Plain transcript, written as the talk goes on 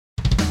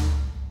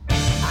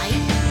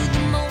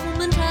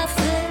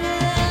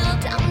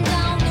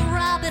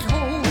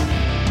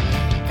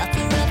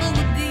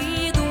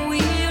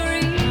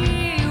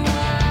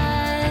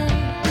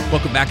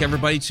Welcome back,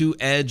 everybody, to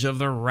Edge of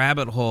the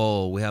Rabbit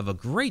Hole. We have a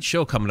great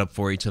show coming up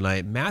for you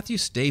tonight. Matthew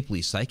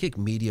Stapley, psychic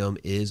medium,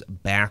 is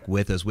back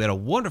with us. We had a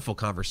wonderful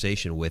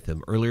conversation with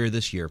him earlier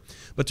this year.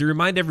 But to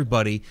remind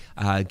everybody,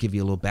 give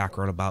you a little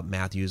background about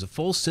Matthew, he's a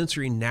full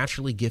sensory,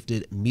 naturally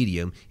gifted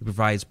medium. He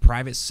provides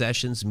private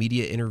sessions,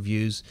 media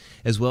interviews,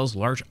 as well as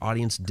large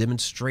audience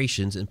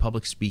demonstrations and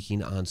public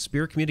speaking on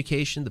spirit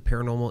communication, the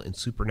paranormal and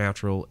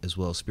supernatural, as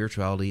well as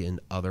spirituality and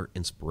other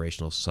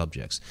inspirational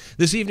subjects.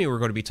 This evening, we're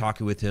going to be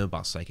talking with him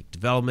about psychic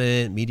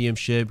development,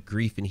 mediumship,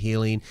 grief and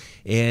healing,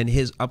 and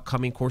his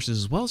upcoming courses,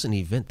 as well as an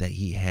event that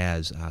he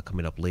has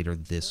coming up later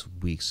this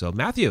week. So,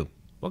 Matthew,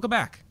 welcome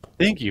back.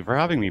 Thank you for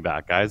having me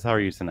back, guys. How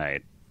are you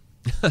tonight?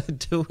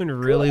 Doing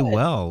really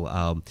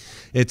well.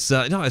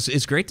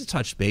 It's great to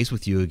touch base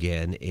with you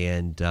again,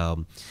 and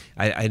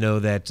I know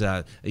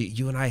that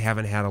you and I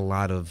haven't had a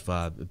lot of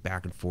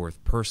back and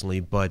forth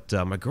personally, but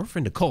my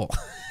girlfriend Nicole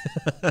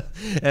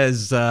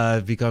has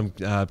become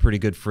pretty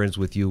good friends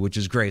with you, which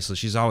is great. So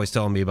she's always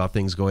telling me about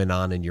things going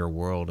on in your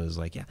world, and is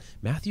like, yeah,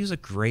 Matthew's a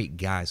great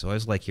guy. So I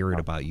always like hearing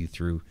about you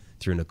through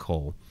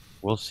Nicole.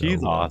 Well,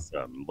 she's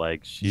awesome.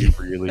 Like, she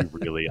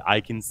really,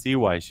 I can see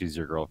why she's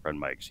your girlfriend,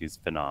 Mike. She's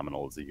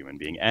phenomenal as a human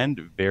being and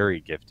very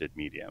gifted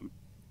medium.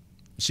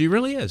 She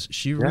really is.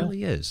 She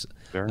really is.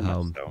 Very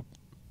much so.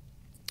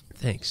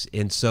 Thanks.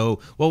 And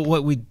so, well,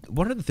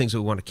 one of the things that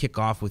we want to kick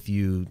off with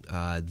you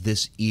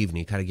this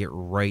evening, kind of get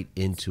right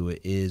into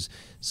it, is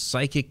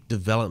psychic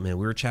development.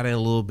 We were chatting a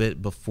little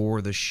bit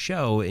before the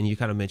show, and you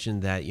kind of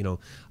mentioned that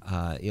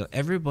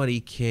everybody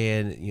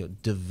can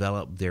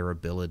develop their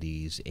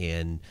abilities,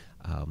 and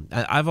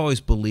I've always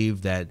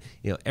believed that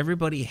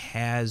everybody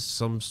has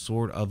some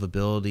sort of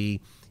ability,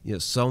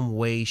 some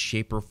way,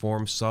 shape, or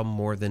form, some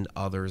more than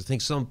others. I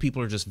think some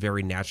people are just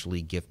very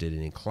naturally gifted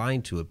and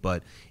inclined to it,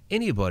 but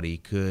anybody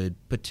could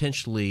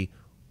potentially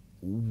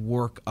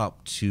work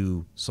up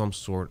to some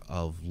sort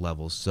of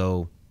level.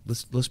 So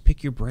let's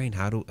pick your brain.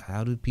 How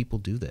do people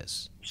do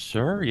this?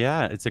 Sure,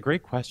 yeah, it's a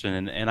great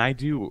question, and I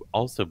do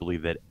also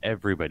believe that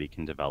everybody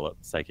can develop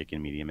psychic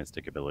and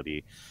mediumistic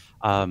ability.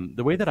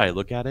 The way that I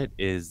look at it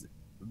is,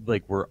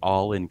 like, we're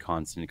all in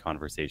constant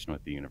conversation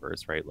with the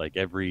universe, right? Like,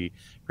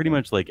 pretty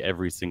much like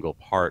every single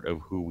part of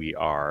who we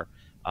are,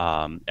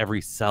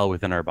 every cell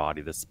within our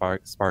body, the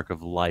spark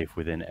of life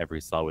within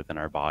every cell within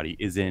our body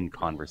is in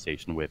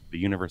conversation with the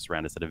universe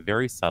around us at a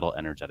very subtle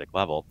energetic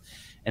level.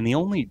 And the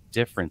only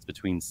difference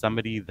between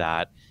somebody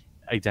that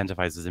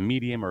identifies as a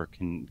medium or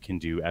can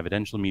do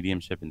evidential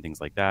mediumship and things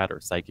like that,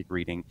 or psychic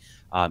reading,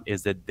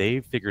 is that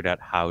they've figured out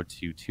how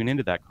to tune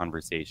into that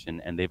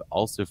conversation, and they've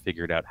also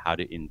figured out how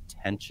to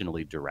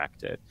intentionally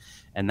direct it.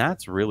 And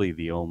that's really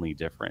the only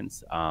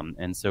difference.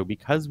 And so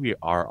because we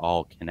are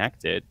all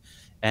connected,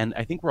 and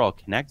I think we're all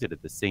connected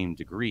at the same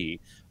degree,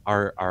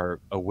 our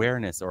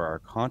awareness, or our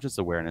conscious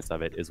awareness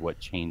of it, is what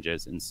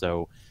changes. And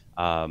so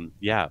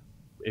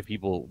if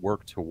people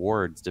work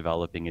towards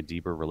developing a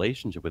deeper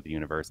relationship with the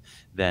universe,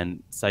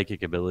 then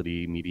psychic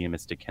ability,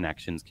 mediumistic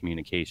connections,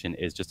 communication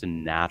is just a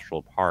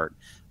natural part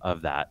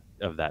of that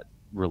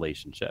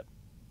relationship.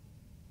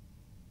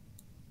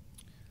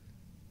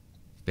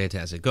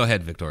 Fantastic. Go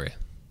ahead, Victoria.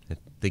 I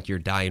think you're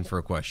dying for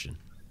a question.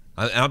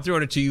 I'm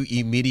throwing it to you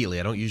immediately.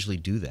 I don't usually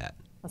do that.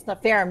 That's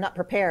not fair. I'm not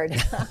prepared.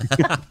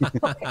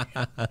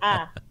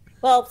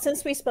 Well,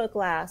 since we spoke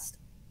last,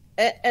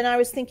 and I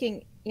was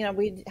thinking,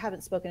 we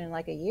haven't spoken in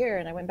like a year,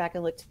 and I went back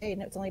and looked today,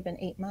 and it's only been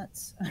 8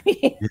 months. I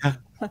mean,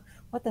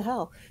 what the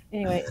hell?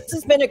 Anyway, this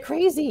has been a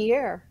crazy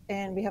year,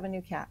 and we have a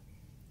new cat.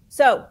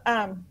 So,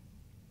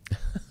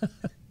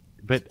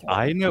 but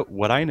I know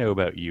what I know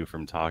about you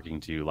from talking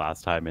to you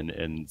last time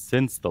and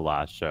since the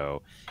last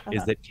show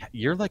is that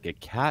you're like a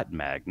cat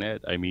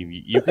magnet. I mean,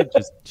 you could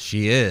just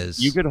she is.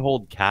 You could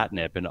hold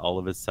catnip, and all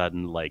of a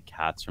sudden, like,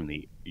 cats from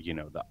the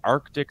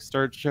Arctic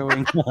start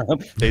showing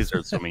up. They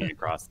start swimming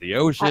across the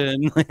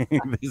ocean.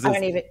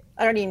 I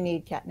don't even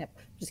need catnip.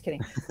 Just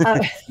kidding.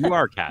 You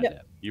are catnip. No,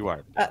 you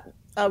are.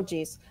 Oh,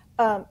 geez.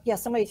 Yeah,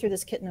 somebody threw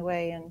this kitten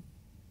away, and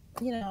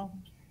we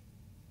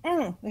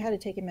had to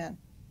take him in.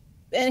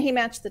 And he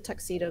matched the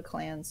Tuxedo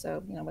Clan,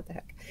 so what the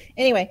heck.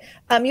 Anyway,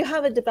 you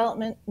have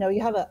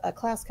you have a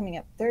class coming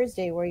up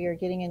Thursday where you're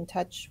getting in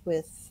touch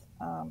with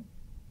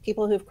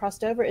people who've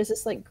crossed over. Is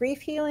this like grief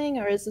healing,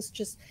 or is this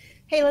just,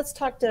 hey, let's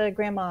talk to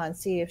Grandma and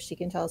see if she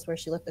can tell us where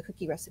she left the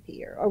cookie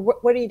recipe, or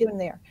what are you doing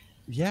there?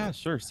 Yeah,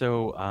 sure.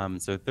 So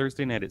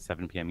Thursday night at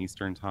 7 p.m.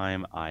 Eastern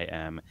time, I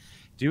am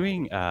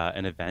doing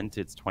an event.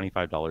 It's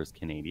 $25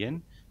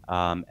 Canadian.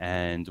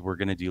 And we're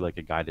going to do like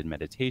a guided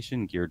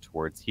meditation geared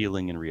towards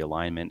healing and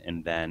realignment,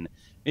 and then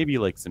maybe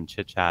like some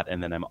chit chat.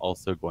 And then I'm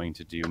also going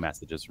to do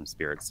messages from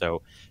spirit.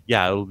 So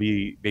yeah, it'll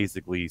be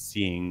basically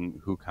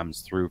seeing who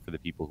comes through for the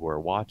people who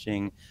are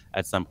watching.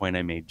 At some point,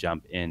 I may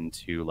jump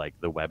into like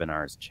the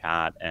webinars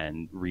chat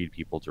and read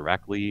people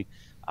directly.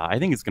 I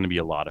think it's going to be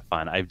a lot of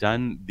fun. I've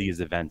done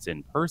these events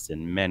in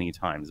person many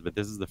times, but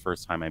this is the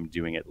first time I'm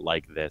doing it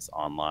like this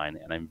online,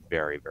 and I'm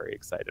very, very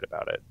excited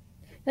about it.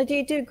 Now, do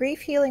you do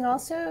grief healing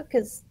also?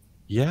 Because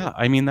Yeah,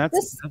 I mean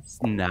This, that's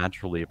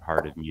naturally a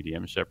part of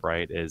mediumship,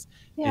 right? Is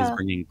yeah.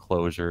 bringing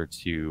closure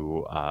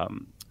to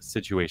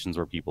situations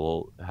where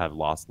people have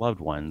lost loved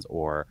ones,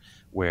 or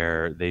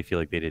where they feel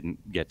like they didn't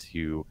get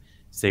to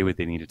say what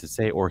they needed to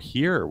say or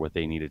hear what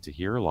they needed to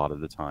hear a lot of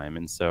the time.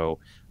 And so,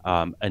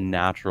 a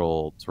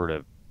natural sort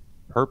of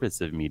purpose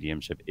of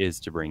mediumship is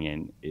to bring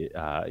in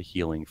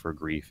healing for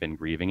grief and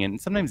grieving, and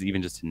sometimes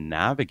even just to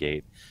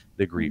navigate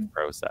the grief Mhm.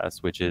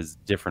 process, which is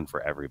different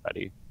for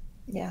everybody.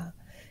 Yeah.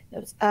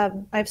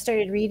 I've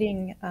started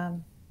reading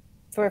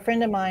for a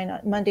friend of mine on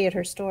Monday at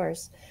her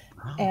stores.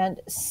 Oh. And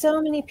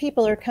so many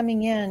people are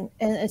coming in,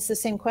 and it's the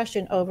same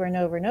question over and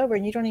over and over.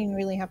 And you don't even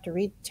really have to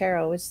read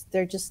tarot.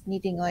 They're just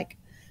needing like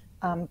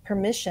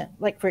permission.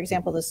 Like, for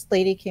example, this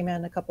lady came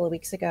in a couple of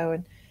weeks ago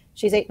and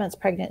she's 8 months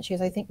pregnant. She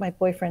goes, I think my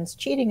boyfriend's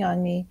cheating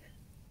on me.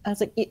 I was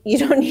like, you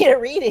don't need a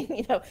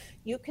reading.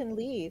 You can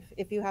leave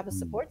if you have a Mm.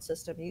 support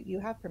system.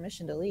 You have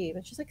permission to leave.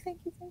 And she's like, thank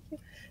you, thank you.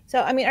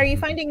 So, I mean, are you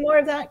finding more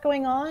of that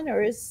going on,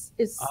 or is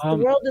the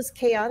Um, world as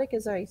chaotic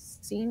as I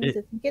seem it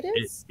to think it it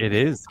is? it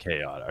is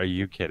chaotic. Are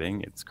you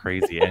kidding? It's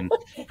crazy, and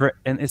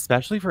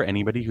especially for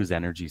anybody who's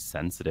energy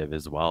sensitive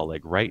as well.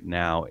 Like right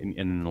now,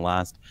 in the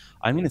last,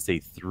 I'm going to say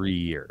 3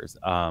 years,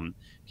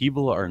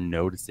 people are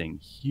noticing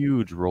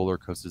huge roller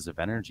coasters of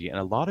energy, and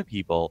a lot of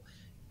people,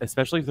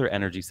 especially if they're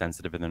energy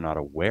sensitive and they're not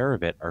aware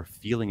of it, are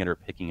feeling it or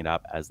picking it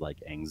up as like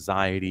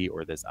anxiety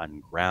or this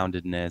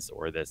ungroundedness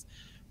or this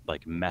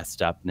like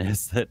messed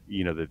upness that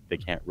that they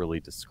can't really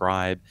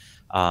describe.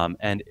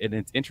 And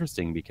it's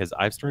interesting because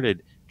I've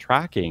started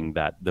tracking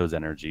those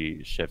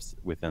energy shifts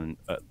within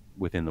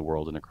the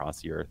world and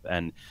across the earth.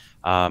 And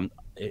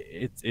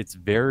it's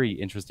very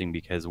interesting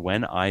because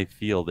when I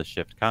feel the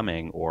shift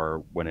coming,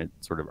 or when it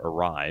sort of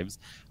arrives,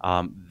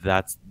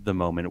 that's the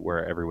moment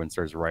where everyone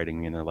starts writing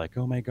me and they're like,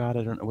 oh my god,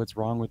 I don't know what's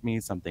wrong with me,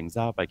 something's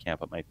up, I can't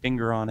put my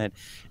finger on it.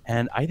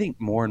 And I think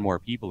more and more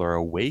people are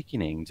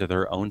awakening to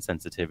their own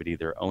sensitivity,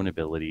 their own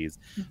abilities.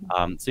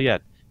 Mhm. So yeah,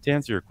 to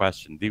answer your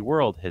question, the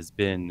world has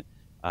been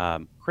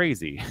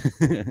crazy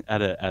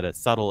at a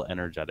subtle,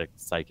 energetic,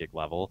 psychic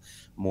level.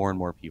 More and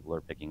more people are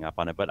picking up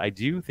on it. But I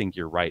do think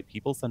you're right.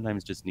 People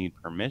sometimes just need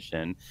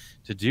permission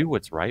to do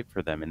what's right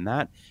for them, and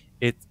that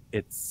it's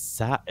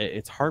sad,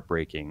 it's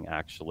heartbreaking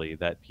actually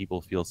that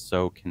people feel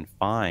so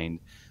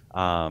confined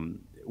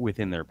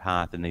within their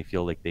path, and they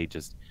feel like they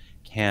just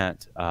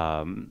can't.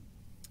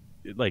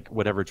 Like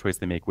whatever choice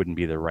they make wouldn't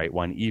be the right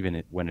one,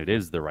 even when it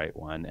is the right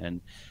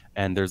one.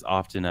 And there's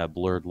often a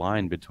blurred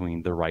line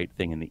between the right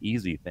thing and the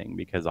easy thing,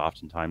 because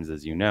oftentimes,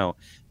 as you know,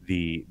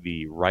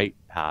 the right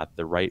path,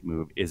 the right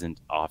move isn't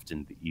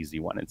often the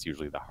easy one. It's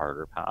usually the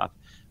harder path,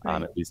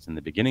 Right. at least in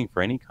the beginning,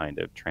 for any kind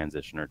of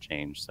transition or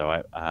change. So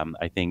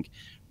I think,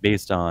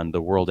 based on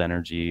the world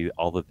energy,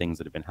 all the things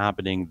that have been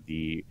happening,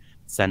 the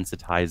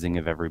sensitizing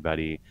of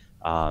everybody,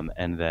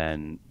 and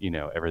then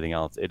everything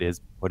else, it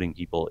is putting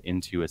people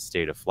into a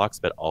state of flux,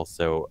 but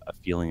also a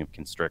feeling of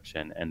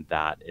constriction, and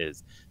that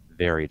is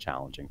very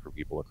challenging for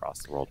people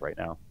across the world right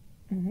now.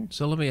 Hmm.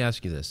 So let me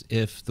ask you this.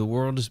 If the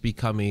world is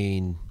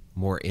becoming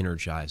more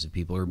energized, if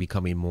people are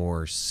becoming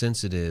more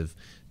sensitive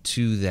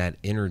to that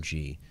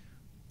energy,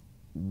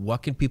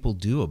 what can people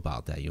do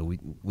about that?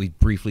 We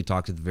briefly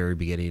talked at the very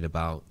beginning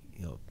about,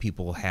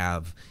 people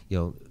have,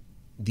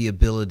 the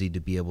ability to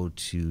be able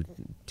to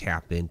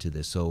tap into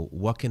this. So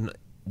what can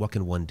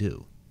one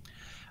do?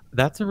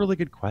 That's a really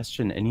good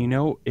question,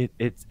 and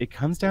it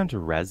comes down to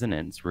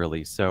resonance,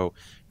 really. So,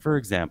 for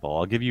example,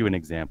 I'll give you an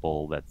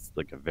example that's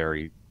like a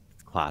very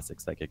classic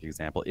psychic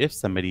example. If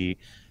somebody,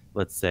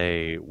 let's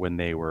say, when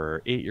they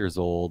were 8 years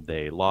old,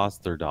 they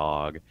lost their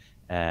dog,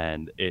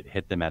 and it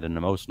hit them at an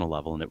emotional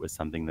level, and it was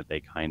something that they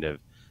kind of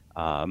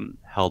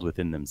held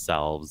within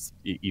themselves,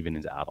 even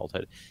into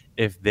adulthood.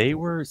 If they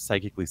were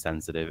psychically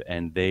sensitive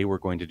and they were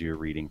going to do a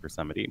reading for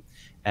somebody,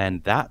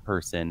 and that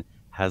person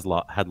had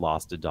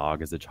lost a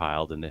dog as a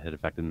child, and it had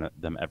affected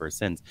them ever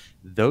since,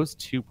 those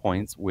 2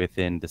 points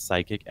within the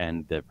psychic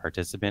and the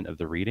participant of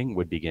the reading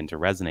would begin to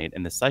resonate,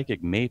 and the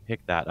psychic may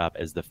pick that up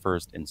as the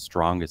first and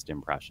strongest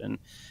impression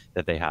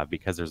that they have,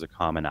 because there's a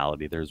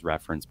commonality, there's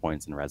reference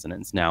points and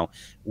resonance. Now,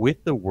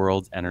 with the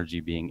world's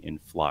energy being in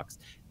flux,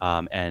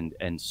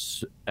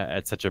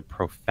 at such a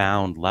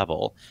profound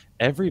level,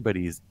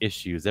 everybody's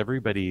issues,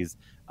 everybody's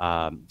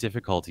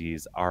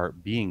difficulties are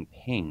being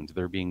pinged,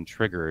 they're being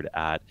triggered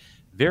at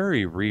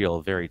very real,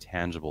 very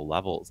tangible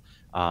levels.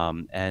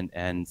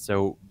 And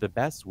so the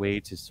best way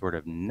to sort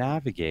of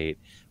navigate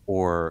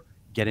or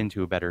get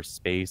into a better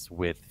space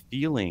with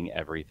feeling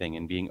everything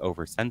and being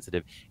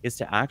oversensitive is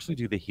to actually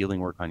do the healing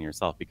work on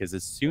yourself, because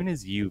as soon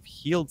as you've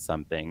healed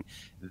something,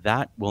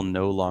 that will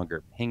no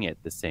longer ping it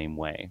the same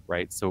way,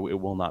 right? So it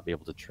will not be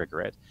able to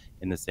trigger it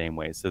in the same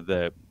way. So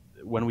the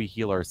when we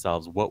heal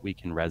ourselves, what we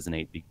can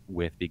resonate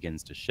with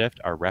begins to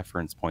shift. Our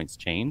reference points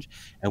change,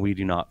 and we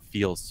do not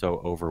feel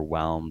so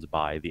overwhelmed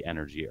by the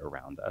energy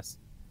around us.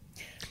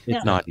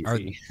 It's Now, not Are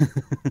easy.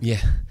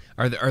 Yeah,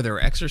 are there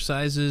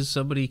exercises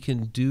somebody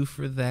can do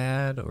for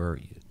that, or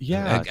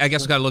Yeah. I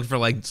guess I got to look for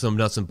like some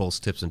nuts and bolts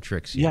tips and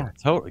tricks here. Yeah,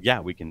 totally.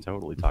 Yeah, we can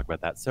totally talk about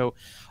that. So,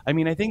 I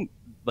mean, I think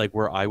like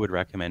where I would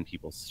recommend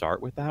people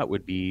start with that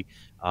would be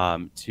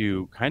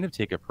to kind of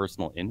take a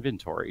personal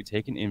inventory,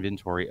 take an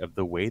inventory of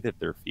the way that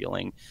they're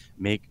feeling,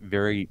 make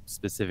very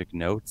specific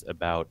notes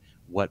about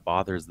what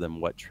bothers them,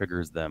 what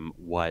triggers them,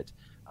 what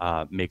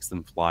makes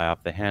them fly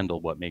off the handle,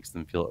 what makes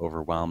them feel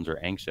overwhelmed or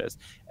anxious.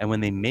 And when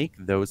they make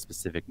those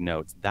specific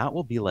notes, that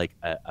will be like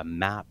a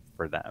map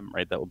for them,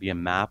 right? That will be a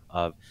map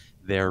of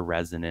their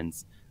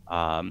resonance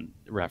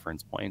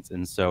reference points.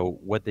 And so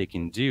what they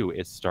can do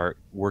is start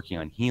working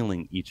on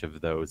healing each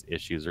of those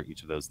issues or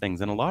each of those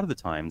things. And a lot of the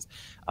times,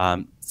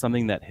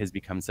 something that has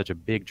become such a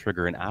big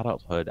trigger in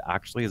adulthood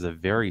actually is a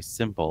very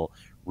simple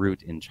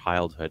root in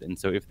childhood. And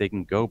so if they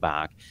can go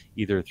back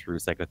either through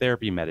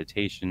psychotherapy,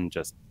 meditation,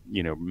 just,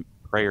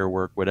 prayer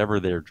work, whatever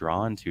they're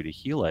drawn to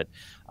heal it,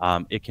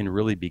 it can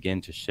really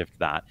begin to shift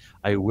that.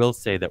 I will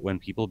say that when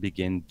people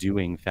begin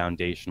doing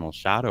foundational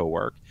shadow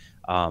work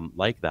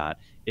like that,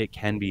 it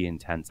can be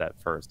intense at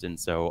first. And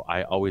so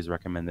I always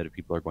recommend that if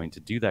people are going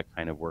to do that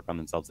kind of work on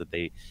themselves, that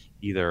they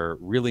either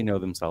really know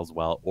themselves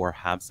well or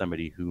have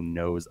somebody who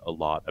knows a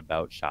lot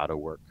about shadow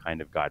work kind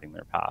of guiding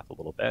their path a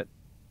little bit.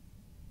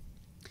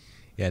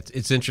 Yeah,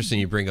 it's interesting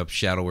you bring up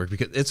shadow work,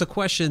 because it's a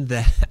question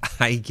that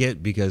I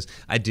get because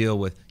I deal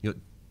with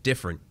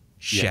different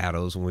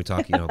shadows when we're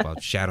talking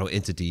about shadow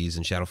entities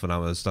and shadow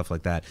phenomena and stuff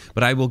like that.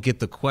 But I will get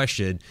the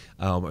question,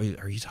 are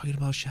you talking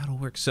about shadow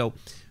work? So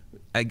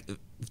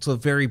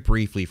very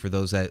briefly, for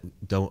those that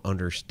don't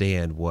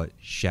understand what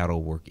shadow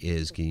work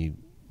is, can you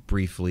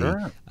briefly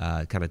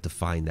kind of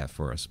define that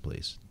for us,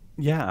 please?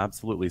 Yeah,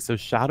 absolutely. So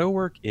shadow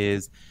work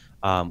is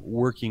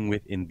working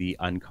within the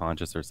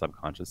unconscious or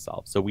subconscious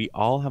self. So we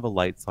all have a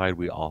light side,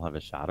 we all have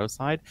a shadow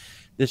side.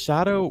 The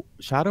shadow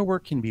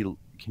work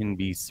can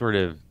be sort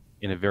of,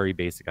 in a very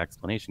basic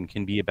explanation,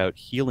 can be about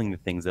healing the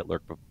things that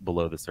lurk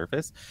below the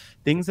surface.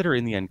 Things that are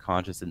in the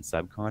unconscious and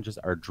subconscious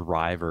are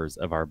drivers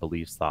of our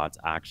beliefs, thoughts,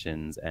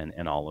 actions,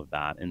 and all of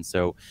that. And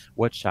so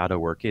what shadow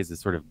work is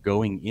sort of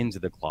going into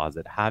the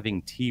closet,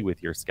 having tea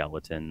with your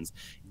skeletons,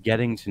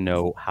 getting to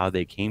know how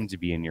they came to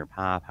be in your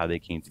path, how they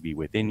came to be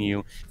within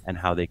you, and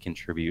how they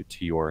contribute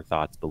to your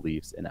thoughts,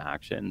 beliefs, and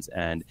actions.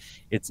 And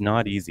it's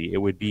not easy. It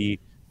would be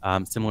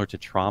similar to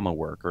trauma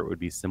work, or it would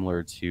be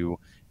similar to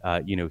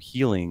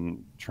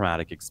healing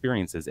traumatic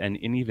experiences. And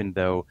even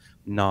though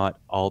not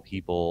all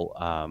people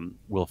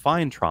will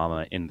find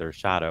trauma in their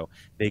shadow,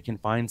 they can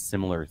find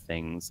similar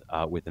things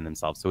within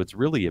themselves. So it's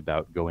really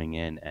about going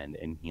in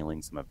and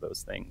healing some of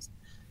those things.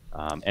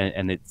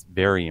 And it's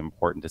very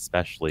important,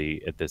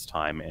 especially at this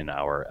time in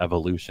our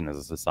evolution as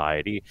a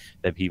society,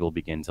 that people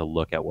begin to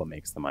look at what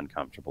makes them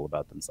uncomfortable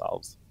about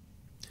themselves.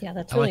 Yeah,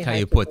 that's I really like how hard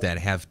you to put do. that.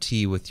 Have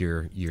tea with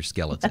your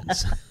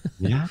skeletons.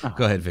 Yeah.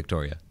 Go ahead,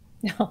 Victoria.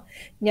 No,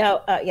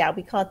 no, yeah,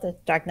 we call it the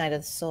dark night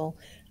of the soul.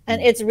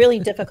 And it's really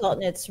difficult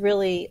and it's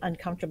really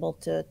uncomfortable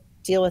to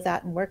deal with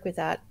that and work with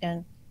that.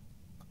 And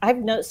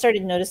I've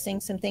started noticing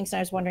some things, and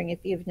I was wondering if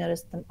you've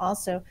noticed them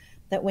also,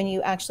 that when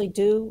you actually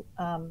do,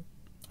 I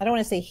don't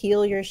want to say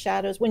heal your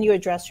shadows, when you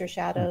address your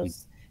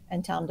shadows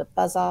and tell them to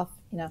buzz off,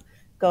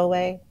 go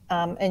away,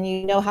 and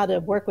you know how to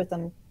work with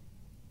them,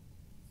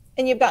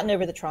 and you've gotten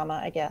over the trauma,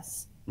 I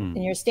guess,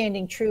 and you're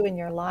standing true in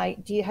your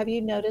light. Have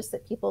you noticed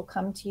that people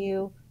come to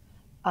you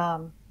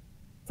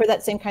for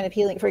that same kind of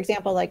healing? For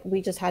example, like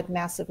we just had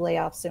massive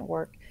layoffs at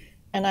work,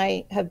 and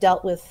I have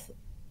dealt with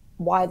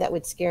why that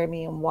would scare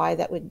me and why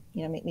that would,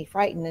 make me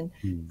frightened.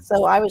 And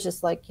so I was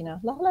just like, la,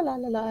 la, la,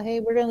 la, la,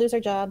 hey, we're going to lose our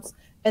jobs.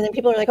 And then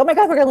people are like, oh my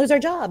God, we're going to lose our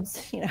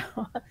jobs,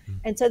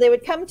 And so they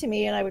would come to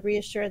me and I would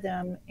reassure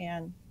them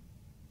and,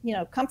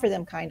 comfort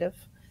them kind of,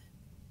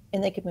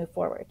 and they could move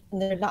forward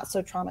and they're not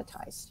so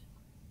traumatized.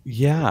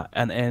 Yeah,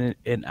 and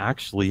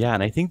actually, yeah,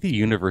 and I think the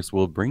universe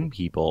will bring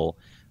people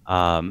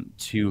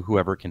to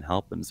whoever can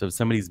help them. So if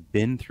somebody's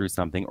been through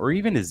something, or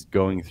even is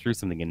going through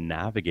something and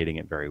navigating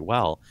it very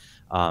well,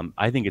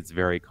 I think it's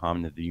very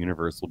common that the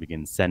universe will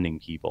begin sending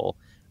people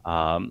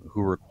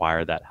who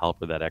require that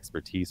help or that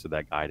expertise or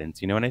that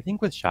guidance. And I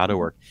think with shadow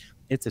work,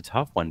 it's a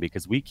tough one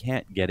because we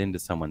can't get into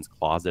someone's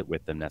closet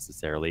with them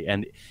necessarily.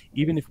 And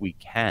even if we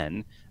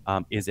can,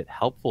 is it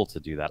helpful to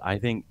do that? I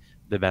think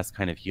the best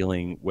kind of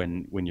healing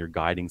when you're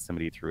guiding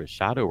somebody through a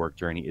shadow work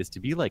journey is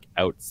to be like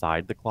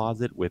outside the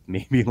closet with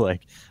maybe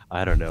like,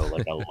 I don't know,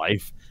 like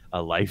a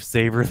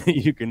lifesaver that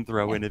you can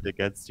throw in if it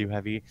gets too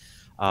heavy.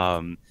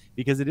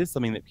 Because it is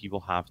something that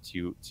people have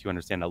to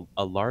understand.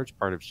 A large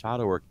part of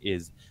shadow work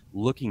is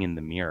looking in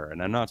the mirror.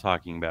 And I'm not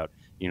talking about,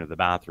 the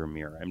bathroom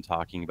mirror. I'm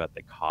talking about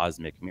the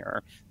cosmic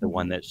mirror, the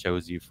one that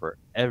shows you for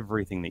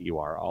everything that you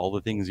are, all the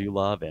things you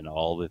love and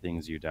all the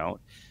things you don't.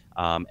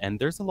 And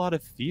there's a lot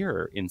of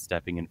fear in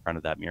stepping in front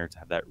of that mirror to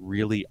have that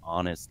really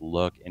honest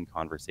look and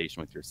conversation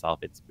with yourself.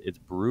 It's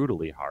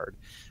brutally hard,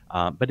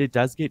 but it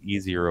does get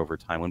easier over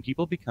time. When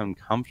people become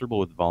comfortable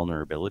with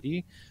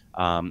vulnerability,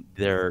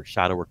 their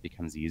shadow work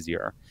becomes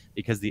easier,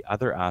 because the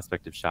other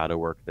aspect of shadow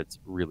work that's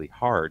really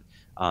hard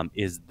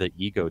is the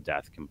ego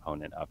death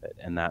component of it.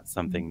 And that's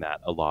something that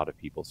a lot of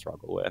people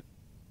struggle with.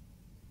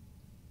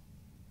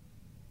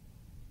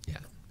 Yeah.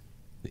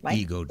 Mike?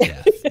 ego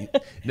death.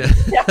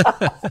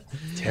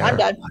 I'm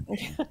done.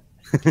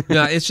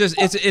 No, it's just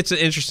it's an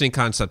interesting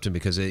concept to me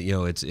because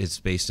it's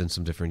based in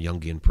some different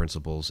Jungian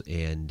principles,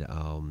 and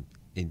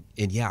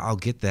yeah, I'll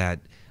get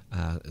that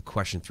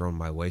question thrown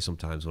my way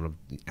sometimes when I'm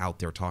out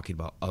there talking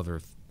about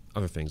other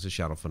things, the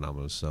shadow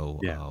phenomena.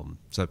 So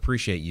so I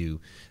appreciate you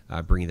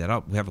bringing that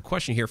up. We have a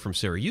question here from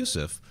Sarah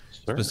Youssef,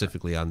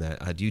 specifically on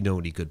that. Do you know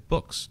any good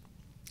books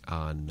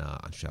on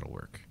shadow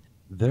work?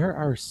 There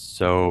are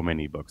so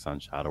many books on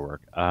shadow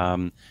work.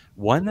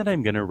 One that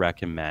I'm going to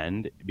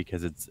recommend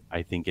because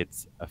I think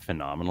it's a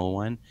phenomenal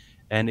one,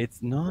 and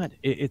it's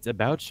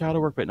about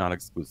shadow work, but not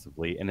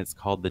exclusively. And it's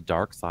called The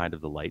Dark Side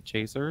of the Light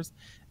Chasers,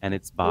 and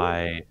it's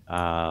by,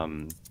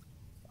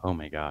 oh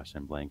my gosh,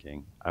 I'm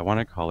blanking. I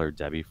want to call her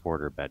Debbie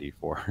Ford or Betty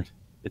Ford.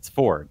 It's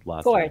Ford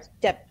last name. Ford,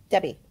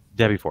 Debbie.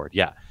 Debbie Ford,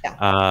 yeah.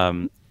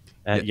 Yes,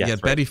 Yes,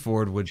 right. Betty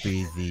Ford would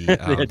be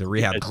the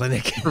rehab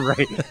clinic,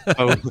 Right.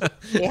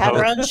 They have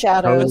their own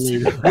shadows.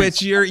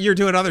 which you're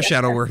doing other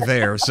shadow work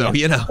there. So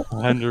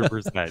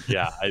 100%.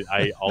 Yeah,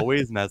 I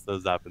always mess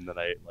those up, and then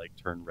I like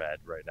turn red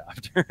right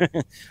after.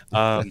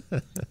 But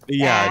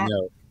yeah,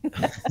 no.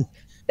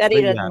 Betty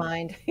But doesn't yeah.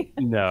 mind.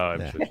 No,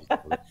 I'm sure she's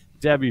cool.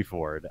 Debbie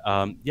Ford.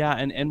 Yeah,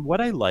 and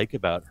what I like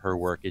about her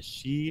work is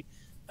she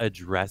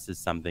addresses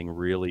something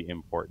really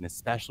important,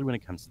 especially when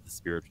it comes to the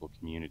spiritual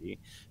community.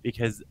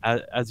 Because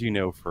as you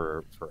know,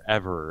 for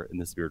forever in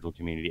the spiritual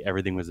community,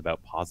 everything was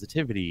about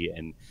positivity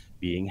and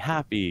being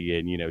happy,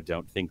 and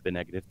don't think the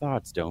negative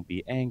thoughts, don't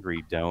be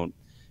angry, don't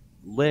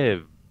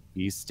live,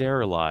 be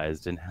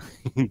sterilized and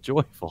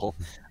joyful.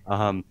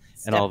 And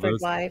all Stepford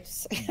those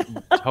Wives.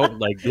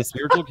 like the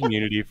spiritual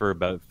community for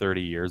about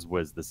 30 years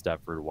was the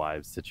Stepford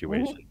Wives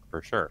situation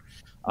for sure.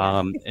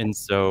 And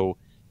so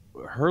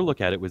her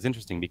look at it was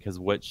interesting because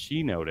what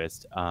she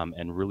noticed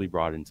and really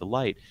brought into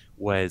light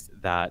was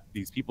that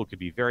these people could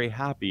be very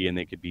happy and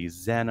they could be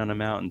zen on a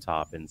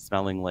mountaintop and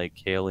smelling like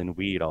kale and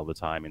weed all the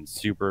time and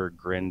super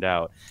grinned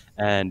out,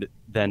 and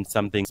then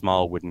something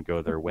small wouldn't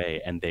go their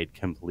way and they'd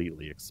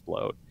completely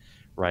explode,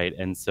 right?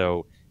 And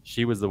so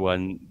she was the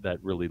one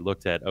that really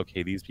looked at,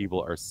 okay, these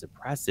people are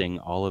suppressing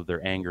all of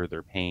their anger,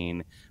 their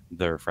pain,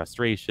 their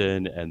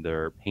frustration, and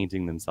they're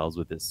painting themselves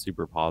with this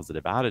super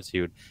positive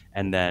attitude.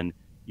 And then,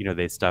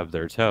 they stub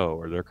their toe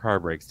or their car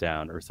breaks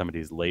down or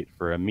somebody's late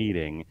for a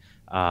meeting.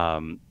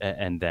 And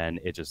then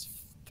it just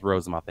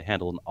throws them off the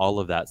handle. And all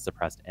of that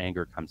suppressed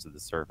anger comes to the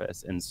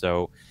surface. And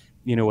so,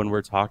 when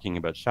we're talking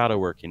about shadow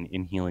work and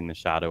in healing the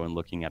shadow and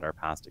looking at our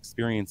past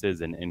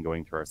experiences and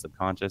going through our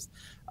subconscious,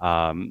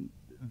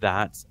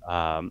 that's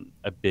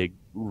a big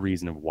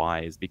reason of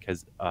why is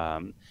because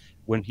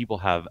when people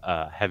have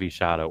a heavy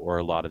shadow or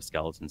a lot of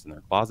skeletons in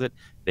their closet,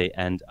 they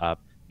end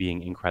up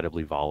being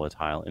incredibly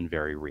volatile and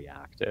very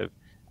reactive.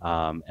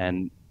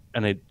 And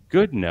a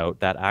good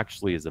note, that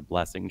actually is a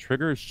blessing.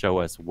 Triggers show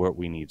us what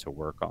we need to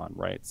work on,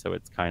 right? So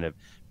it's kind of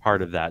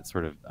part of that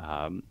sort of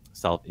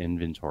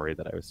self-inventory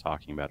that I was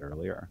talking about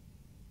earlier.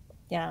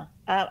 Yeah.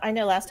 I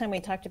know last time we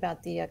talked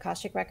about the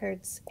Akashic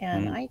records,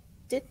 and I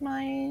did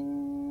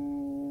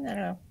mine, I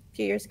don't know, a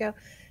few years ago.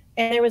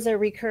 And there was a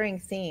recurring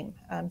theme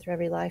through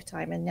every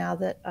lifetime. And now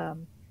that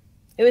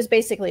it was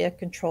basically a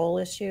control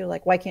issue,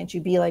 like, why can't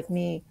you be like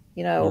me?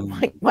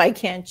 Why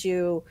can't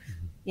you,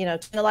 turn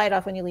the light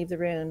off when you leave the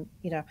room,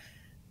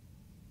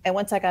 And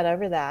once I got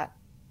over that,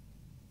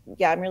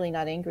 I'm really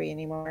not angry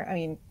anymore. I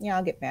mean,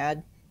 I'll get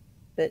mad,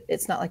 but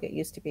it's not like it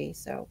used to be.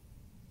 So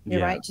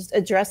you're right, just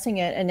addressing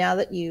it. And now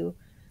that you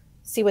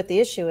see what the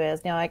issue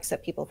is, now I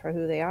accept people for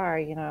who they are,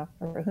 or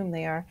for whom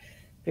they are.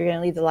 If you're going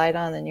to leave the light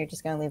on, then you're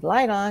just going to leave the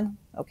light on.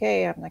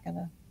 Okay, I'm not going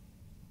to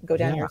go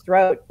down your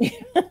throat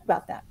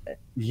about that. But.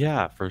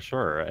 Yeah, for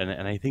sure.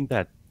 And I think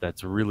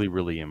that's really,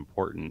 really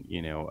important.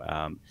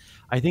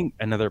 I think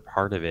another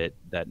part of it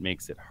that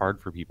makes it hard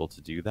for people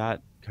to do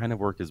that kind of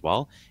work as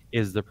well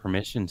is the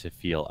permission to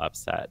feel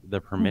upset, the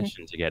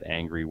permission to get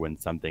angry when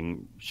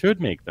something should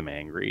make them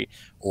angry,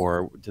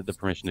 or to the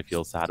permission to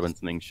feel sad when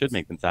something should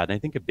make them sad. And I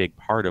think a big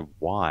part of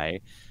why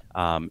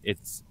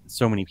it's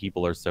so many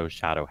people are so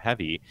shadow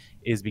heavy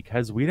is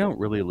because we don't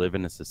really live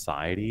in a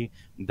society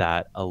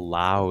that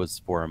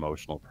allows for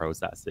emotional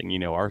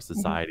processing. Our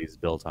society is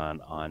built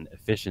on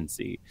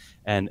efficiency,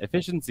 and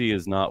efficiency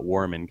is not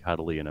warm and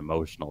cuddly and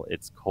emotional.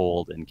 It's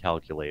cold and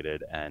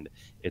calculated, and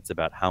it's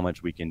about how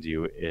much we can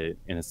do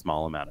in a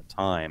small amount of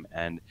time.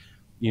 And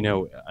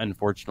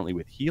unfortunately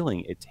with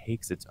healing, it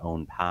takes its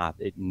own path.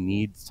 It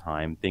needs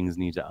time. Things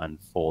need to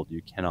unfold.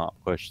 You cannot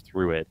push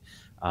through it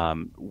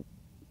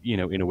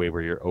in a way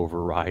where you're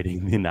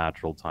overriding the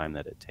natural time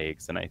that it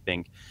takes. And I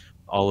think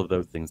all of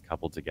those things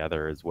coupled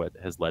together is what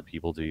has led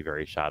people to be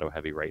very shadow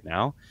heavy right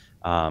now.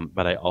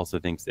 But I also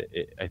think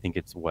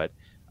it's what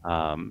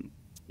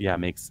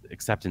makes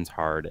acceptance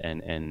hard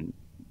and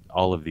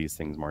all of these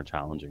things more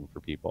challenging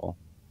for people.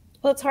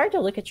 Well, it's hard to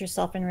look at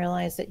yourself and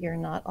realize that you're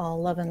not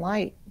all love and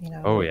light,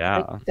 Oh,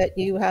 yeah. that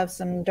you have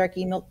some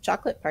darky milk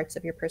chocolate parts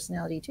of your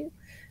personality too.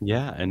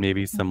 Yeah, and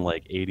maybe some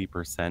like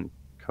 80%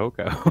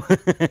 cocoa,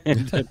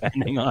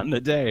 depending on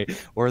the day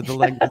or the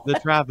length of the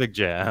traffic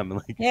jam.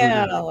 Like,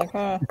 Yeah, like,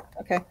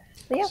 okay.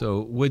 But yeah,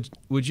 So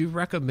would you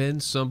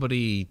recommend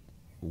somebody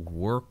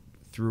work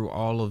through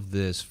all of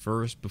this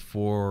first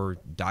before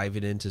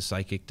diving into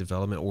psychic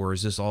development, or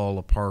is this all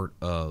a part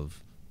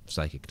of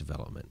psychic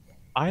development?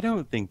 I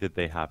don't think that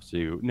they have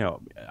to.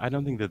 No, I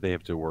don't think that they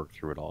have to work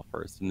through it all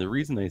first. And the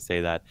reason I say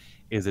that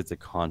is it's a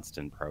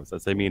constant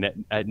process. I mean,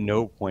 at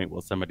no point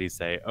will somebody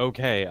say,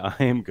 "Okay, I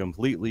am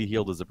completely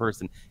healed as a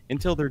person,"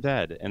 until they're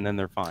dead, and then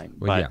they're fine.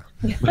 Well,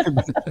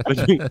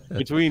 But yeah,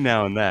 between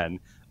now and then,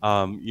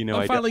 I'm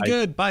finally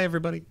good. Bye,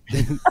 everybody.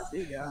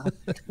 See ya.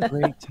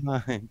 Great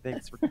time.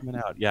 Thanks for coming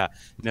out. Yeah.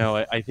 No,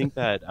 I think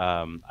that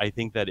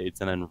it's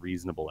an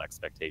unreasonable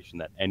expectation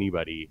that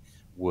anybody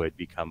would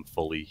become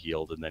fully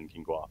healed and then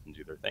can go off and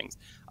do their things.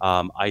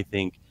 I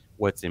think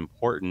what's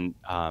important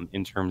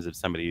in terms of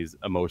somebody's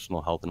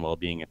emotional health and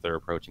well-being if they're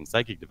approaching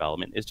psychic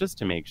development is just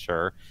to make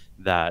sure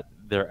that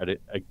they're at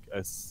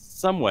a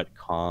somewhat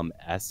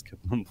calm-esque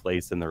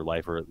place in their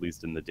life, or at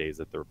least in the days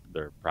that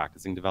they're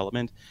practicing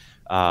development.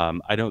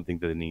 I don't think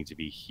that they need to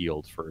be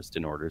healed first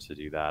in order to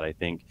do that. I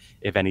think,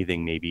 if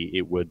anything, maybe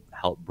it would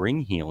help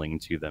bring healing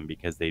to them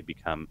because they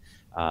become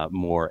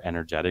more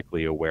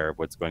energetically aware of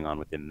what's going on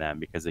within them.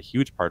 Because a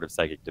huge part of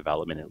psychic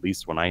development, at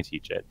least when I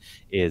teach it,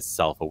 is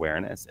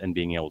self-awareness and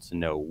being able to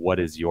know what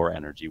is your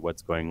energy,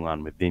 what's going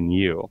on within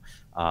you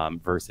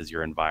versus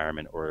your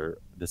environment or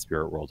the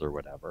spirit world or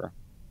whatever.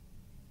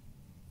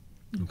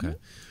 Okay.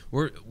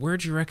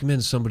 Where'd you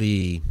recommend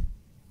somebody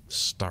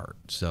start?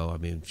 So, I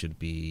mean, should it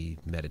be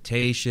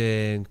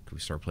meditation? Could we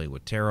start playing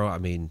with tarot? I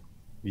mean,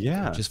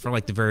 Yeah. just for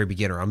like the very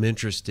beginner, I'm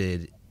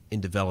interested in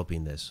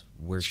developing this.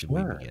 Where should we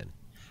Sure. begin?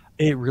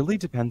 It really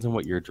depends on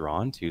what you're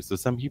drawn to. So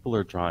some people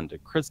are drawn to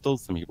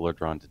crystals, some people are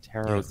drawn to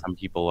tarot, Yeah. some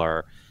people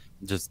are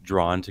just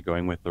drawn to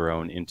going with their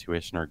own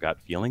intuition or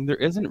gut feeling. There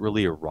isn't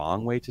really a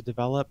wrong way to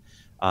develop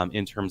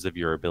in terms of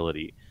your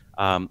ability.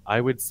 I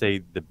would say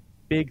the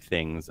big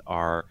things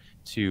are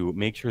to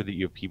make sure that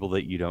you have people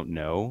that you don't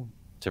know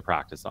to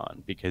practice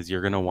on, because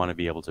you're going to want to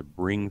be able to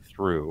bring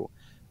through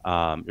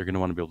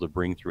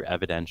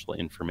evidential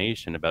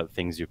information about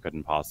things you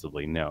couldn't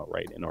possibly know,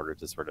 right? In order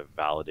to sort of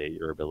validate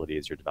your ability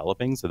as you're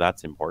developing. So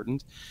that's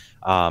important.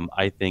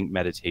 I think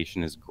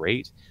meditation is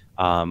great.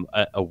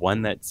 A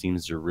one that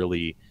seems to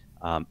really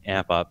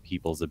amp up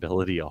people's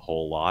ability a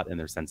whole lot and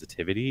their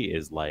sensitivity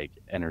is like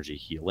energy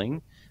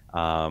healing.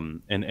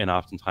 And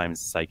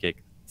oftentimes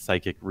psychic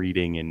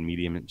reading and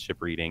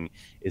mediumship reading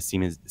is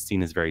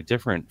seen as very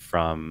different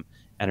from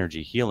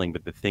energy healing,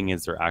 but the thing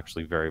is they're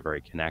actually very,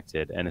 very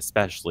connected, and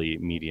especially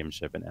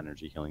mediumship and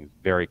energy healing is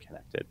very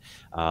connected.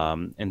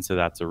 And so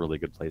that's a really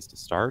good place to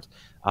start.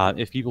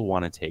 If people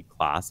want to take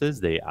classes,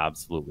 they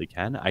absolutely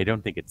can. I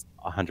don't think it's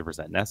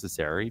 100%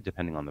 necessary,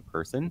 depending on the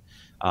person.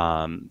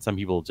 Some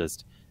people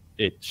just,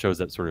 it shows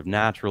up sort of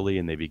naturally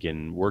and they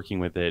begin working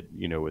with it,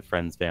 with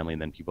friends, family,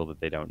 and then people that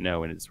they don't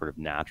know, and it sort of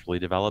naturally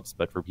develops.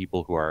 But for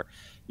people who are,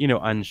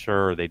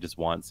 unsure, or they just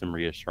want some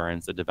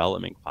reassurance, a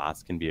development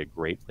class can be a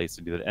great place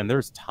to do that. And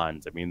there's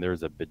tons. I mean,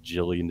 there's a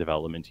bajillion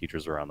development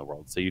teachers around the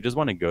world. So you just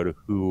want to go to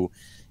who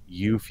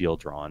you feel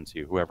drawn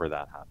to, whoever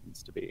that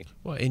happens to be.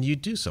 Well, and you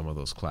do some of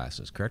those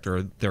classes, correct?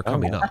 Or they're Oh,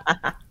 coming yeah.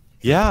 up.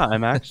 Yeah,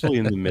 I'm actually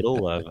in the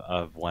middle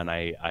of when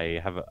I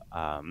have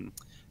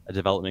a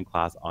development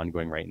class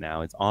ongoing right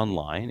now. It's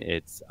online.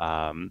 It's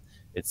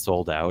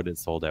sold out. It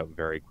sold out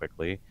very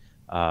quickly,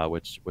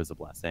 which was a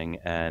blessing.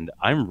 And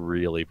I'm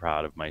really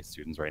proud of my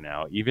students right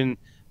now. Even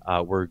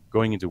we're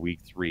going into week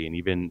 3, and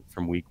even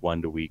from week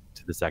 1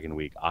 to the second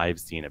week, I've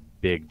seen a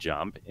big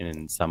jump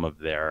in some of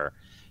their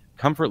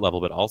comfort level,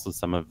 but also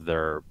some of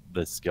the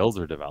skills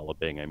they're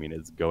developing. I mean,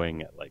 it's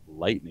going at like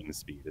lightning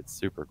speed. It's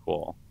super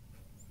cool.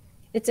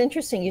 it's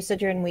interesting. You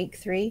said you're in week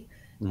 3,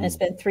 and it's Mhm.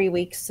 been 3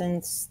 weeks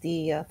since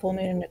the full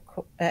moon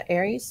in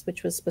Aries,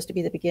 which was supposed to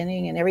be the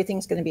beginning, and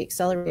everything's going to be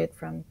accelerated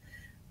from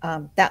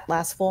that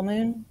last full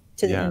moon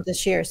to the end Yeah. of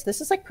this year. So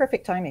this is like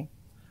perfect timing.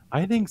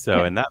 I think so,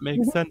 Yeah. and that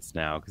makes Mhm. sense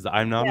now because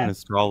I'm not an Yeah.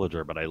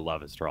 astrologer, but I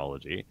love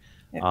astrology.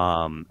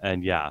 Yeah.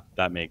 And yeah,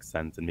 that makes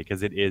sense, and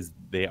because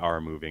they are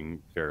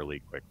moving fairly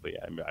quickly.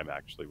 I'm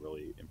actually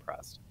really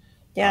impressed.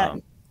 Yeah.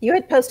 Um, You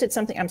had posted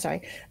something, I'm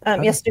sorry,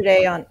 okay.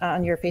 yesterday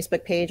on your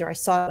Facebook page, or I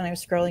saw it when I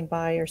was scrolling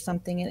by or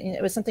something. And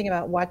it was something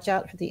about watch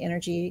out for the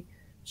energy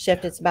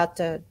shift. It's about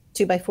to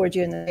 2x4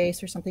 you in the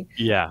face or something.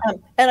 Yeah,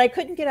 And I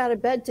couldn't get out of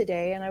bed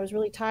today, and I was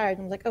really tired.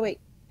 And I was like, oh, wait,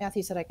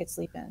 Matthew said I could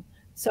sleep in.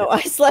 So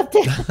I slept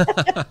in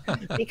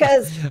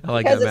because I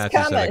like because that it's Matthew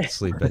said I coming. could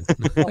sleep in.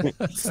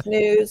 Oh,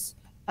 snooze.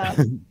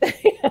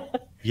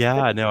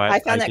 yeah. No, I I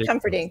found that did.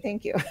 comforting.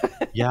 Thank you.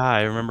 Yeah,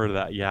 I remember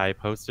that. Yeah, I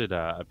posted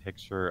a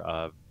picture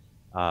of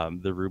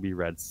the ruby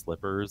red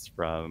slippers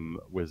from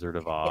Wizard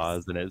of Yes.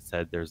 Oz, and it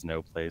said, "There's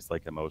no place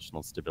like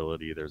emotional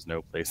stability. There's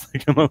no place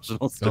like emotional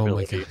Oh my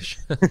stability." gosh.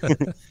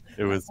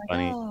 It was Like,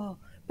 funny. oh,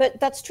 but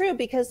that's true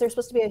because there's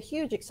supposed to be a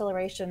huge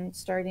acceleration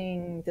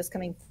starting this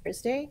coming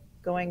Thursday,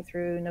 going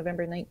through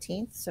November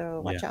 19th.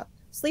 So watch Yeah, out.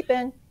 Sleep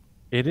in.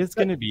 it is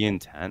Go, going to be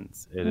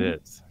intense. It mhm.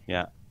 is.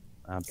 Yeah,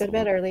 Go to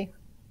bed absolutely. early.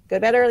 Go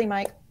to bed early,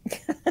 Mike.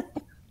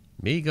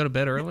 Me go to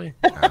bed early.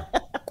 Ah.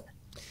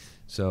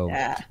 So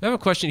Yeah. I have a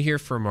question here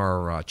from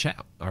our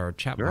chat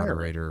Sure.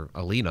 moderator,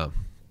 Alina.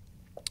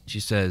 She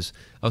says,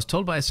 I was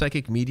told by a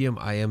psychic medium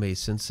I am a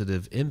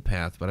sensitive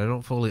empath, but I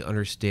don't fully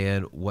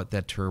understand what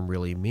that term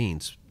really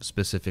means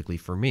specifically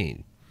for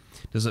me.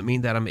 Does it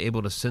mean that I'm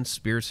able to sense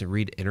spirits and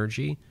read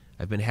energy?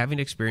 I've been having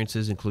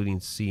experiences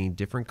including seeing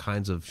different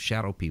kinds of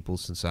shadow people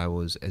since I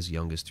was as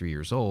young as 3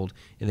 years old,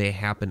 and they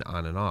happen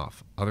on and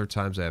off. Other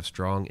times I have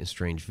strong and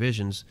strange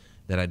visions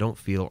that I don't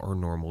feel are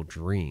normal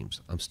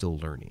dreams. I'm still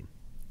learning.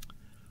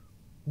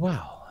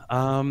 Wow.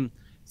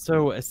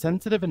 So a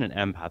sensitive and an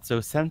empath. So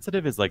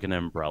sensitive is like an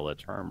umbrella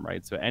term,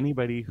 right? So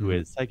anybody who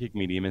is psychic,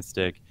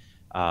 mediumistic,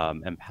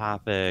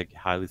 empathic,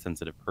 highly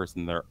sensitive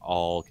person, they're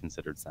all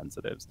considered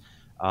sensitives.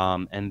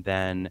 And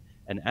then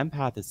an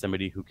empath is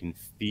somebody who can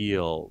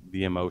feel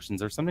the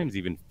emotions or sometimes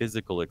even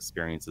physical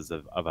experiences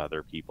of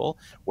other people,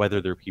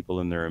 whether they're people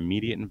in their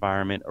immediate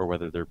environment or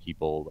whether they're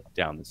people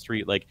down the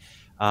street.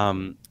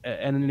 And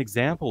an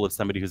example of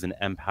somebody who's an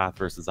empath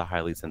versus a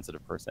highly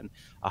sensitive person.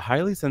 A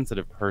highly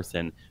sensitive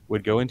person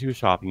would go into a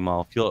shopping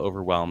mall, feel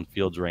overwhelmed,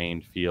 feel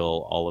drained,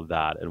 feel all of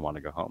that, and want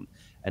to go home.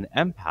 An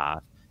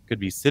empath could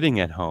be sitting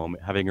at home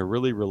having a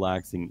really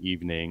relaxing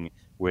evening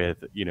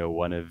with,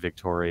 one of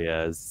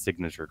Victoria's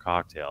signature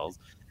cocktails.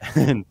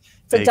 And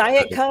It's a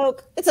Diet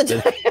Coke. It's a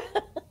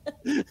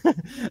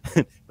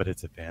but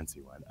it's a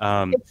fancy one.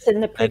 It's in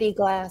the pretty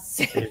glass.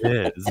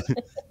 It is.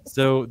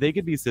 So they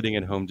could be sitting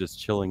at home just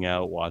chilling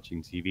out,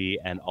 watching TV,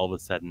 and all of a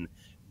sudden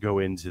go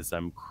into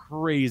some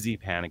crazy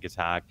panic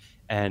attack.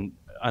 And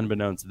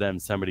unbeknownst to them,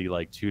 somebody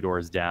like 2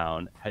 doors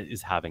down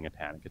is having a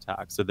panic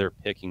attack. So they're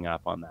picking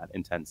up on that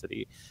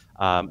intensity.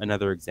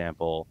 Another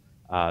example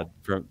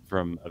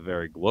from a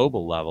very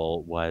global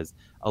level was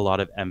a lot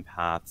of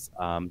empaths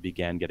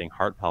began getting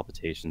heart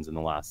palpitations in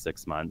the last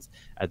 6 months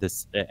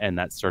and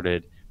that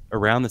started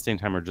around the same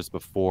time or just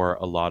before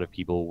a lot of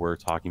people were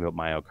talking about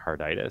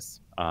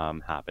myocarditis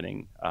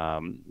happening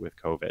with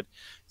COVID.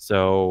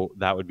 So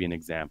that would be an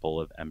example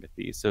of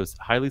empathy. So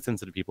highly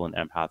sensitive people and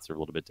empaths are a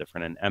little bit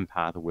different. An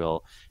empath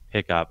will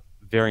pick up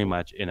very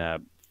much in a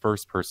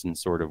first person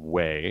sort of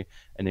way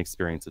an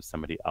experience of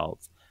somebody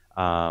else.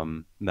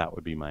 That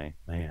would be my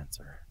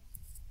answer.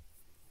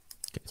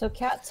 So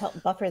cats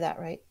help buffer that,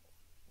 right?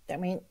 I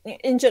mean,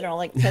 in general,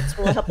 like pets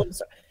will help them.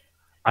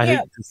 I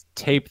think just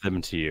tape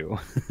them to you.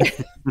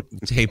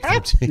 Tape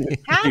them to you.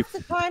 Half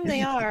the time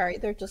they are.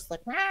 They're just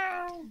like,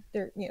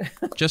 they're,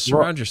 Just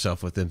surround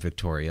yourself with them,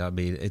 Victoria. I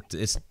mean,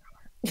 it's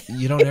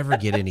you don't ever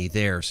get any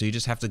there, so you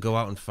just have to go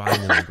out and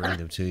find them and bring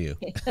them to you.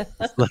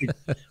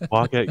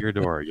 Walk out your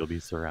door, you'll be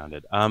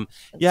surrounded.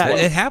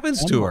 It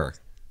happens to her.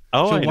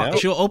 Oh, I know.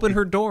 She'll open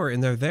her door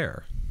and they're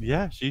there.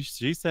 Yeah, she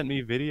sent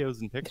me videos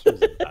and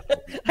pictures of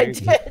that. I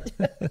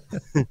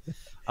did.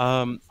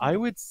 I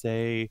would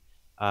say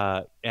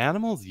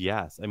animals,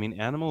 yes. I mean,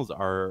 animals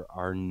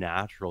are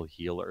natural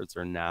healers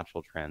or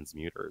natural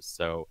transmuters.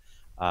 So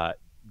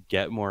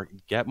get more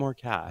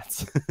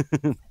cats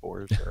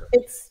for sure.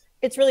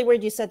 It's really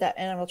weird you said that,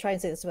 and I will try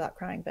and say this without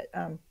crying, but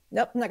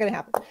nope, not gonna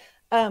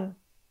happen.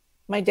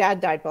 My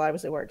dad died while I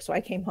was at work, so I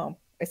came home.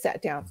 I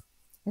sat down,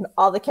 and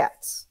all the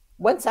cats.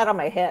 One sat on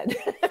my head,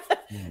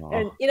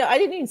 and I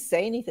didn't even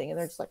say anything, and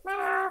they're just like,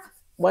 ah.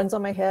 One's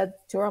on my head,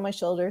 2 are on my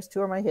shoulders, 2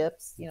 are my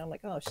hips. I'm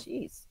like, oh,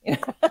 jeez.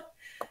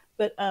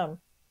 But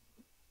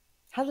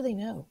how do they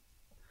know?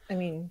 I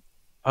mean,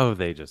 oh,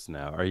 they just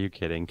know. Are you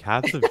kidding?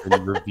 Cats have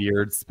been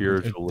revered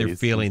spiritually. They're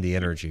feeling the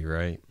energy,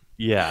 right?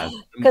 Yeah,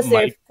 because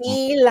they're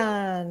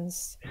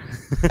felines.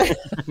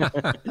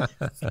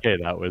 Okay,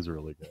 that was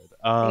really good.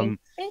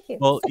 Thank you.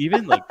 Well,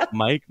 even like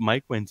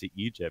Mike went to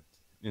Egypt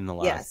in the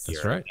last year,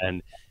 that's right.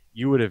 And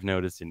you would have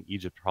noticed in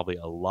Egypt probably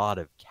a lot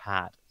of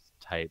cat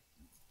type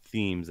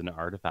themes and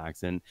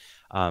artifacts, and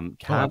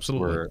cats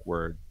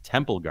were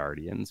temple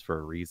guardians for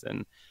a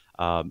reason.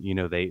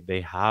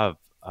 They have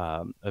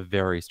a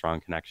very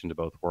strong connection to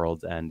both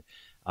worlds, and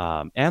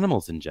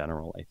animals in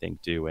general, I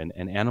think, do, and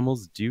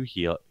animals do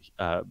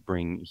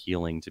bring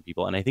healing to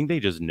people, and I think they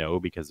just know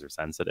because they're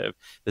sensitive,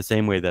 the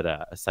same way that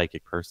a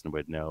psychic person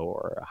would know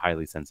or a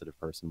highly sensitive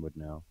person would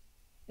know.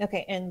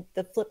 Okay, and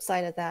the flip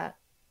side of that,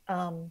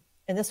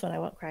 and this one I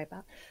won't cry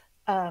about.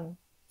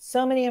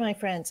 So many of my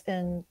friends,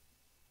 and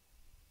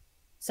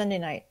Sunday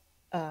night,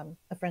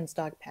 a friend's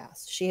dog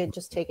passed. She had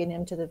just taken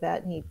him to the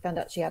vet, and he found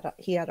out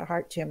he had a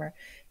heart tumor,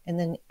 and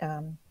then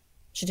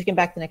she took him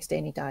back the next day,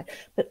 and he died.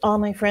 But all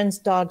my friends'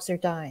 dogs are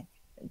dying.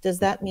 Does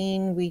that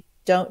mean we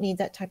don't need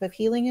that type of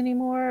healing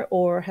anymore,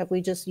 or have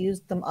we just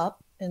used them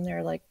up and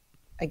they're like,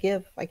 I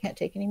can't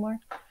take anymore?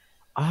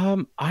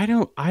 I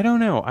don't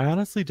know. I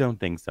honestly don't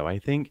think so. I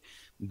think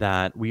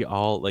that we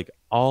all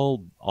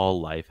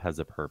all life has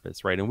a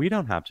purpose, right? And we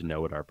don't have to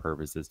know what our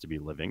purpose is to be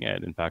living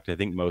it. In fact, I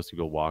think most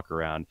people walk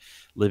around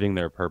living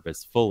their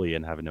purpose fully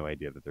and have no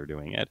idea that they're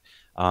doing it.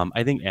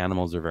 I think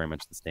animals are very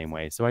much the same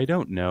way. So I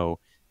don't know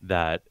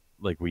that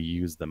we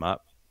use them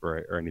up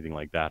or anything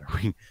like that, or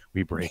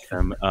we break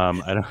them.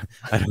 I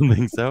don't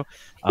think so.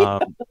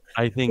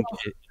 I think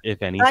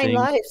if 9 anything,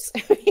 lives.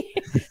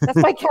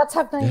 That's why cats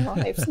have 9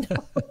 lives. No.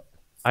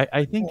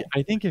 I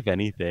think if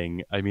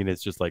anything, I mean,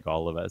 it's just like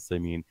all of us. I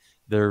mean,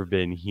 there have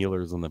been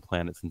healers on the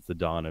planet since the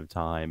dawn of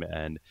time,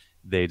 and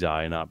they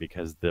die not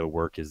because the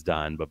work is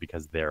done, but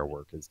because their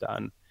work is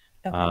done.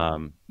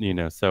 Okay. You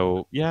know,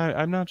 so yeah,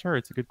 I'm not sure.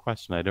 It's a good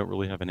question. I don't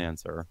really have an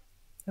answer.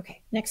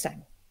 Okay. Next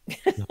time.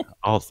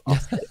 I'll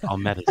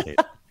meditate.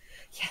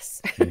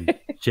 Yes. And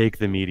shake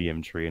the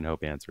medium tree and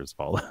hope answers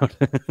fall out.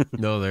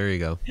 No, there you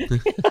go.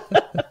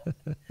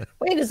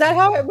 Wait, is that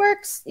how it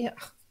works? Yeah.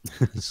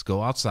 Just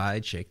go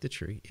outside, shake the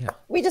tree. Yeah.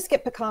 We just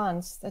get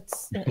pecans.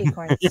 That's an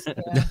acorns.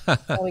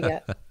 That's all we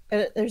get.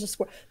 And there's a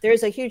squirrel.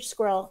 There's a huge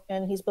squirrel,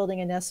 and he's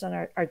building a nest on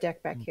our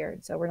deck back here.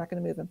 And so we're not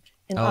going to move him.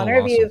 In honor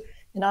of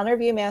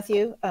you,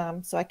 Matthew,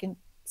 so I can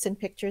send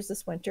pictures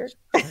this winter.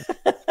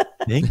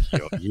 Thank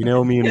you. You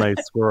know me and my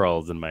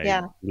squirrels and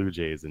my blue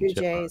jays and blue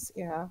jays.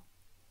 Yeah.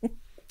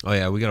 Oh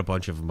yeah, we got a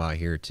bunch of them out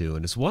here too,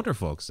 and it's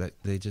wonderful because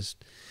they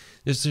just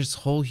there's this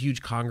whole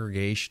huge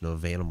congregation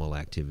of animal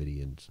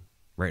activity and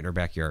right in our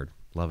backyard.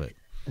 Love it.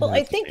 Well,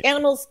 I think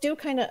animals do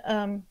kind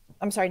of.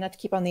 I'm sorry, not to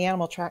keep on the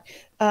animal track.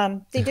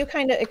 They do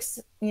kind of,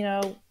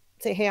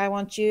 say, "Hey, I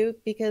want you,"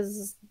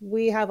 because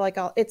we have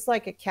it's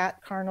like a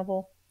cat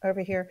carnival over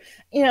here,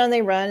 and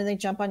they run and they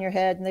jump on your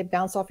head and they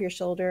bounce off your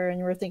shoulder,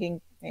 and we're thinking,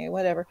 hey,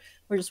 whatever,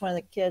 we're just one of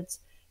the kids.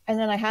 And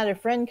then I had a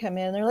friend come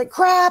in and they're like,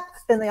 crap,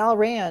 and they all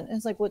ran. And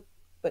it's like, what?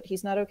 But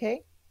he's not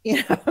okay,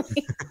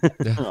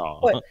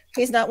 But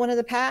he's not one of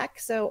the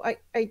pack. So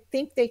I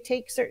think they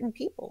take certain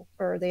people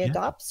or they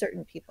adopt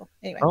certain people.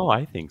 Anyway. Oh,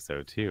 I think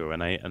so too.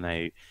 And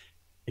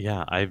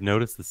I've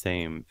noticed the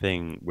same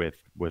thing with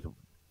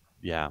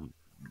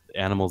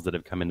animals that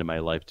have come into my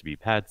life to be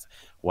pets,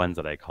 ones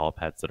that I call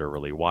pets that are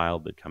really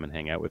wild that come and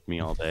hang out with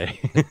me all day.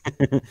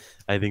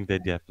 I think they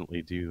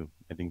definitely do.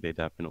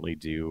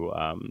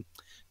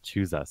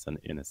 Choose us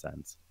in a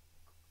sense.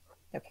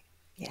 Okay.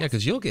 Yes. Yeah,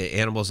 because you'll get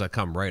animals that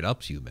come right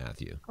up to you,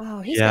 Matthew. Oh,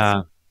 he's got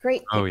some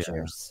great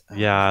pictures.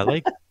 Yeah,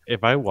 like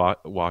if I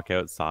walk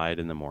outside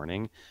in the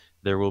morning,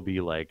 there will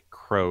be like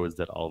crows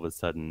that all of a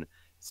sudden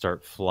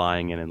start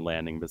flying in and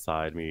landing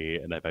beside me.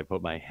 And if I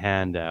put my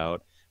hand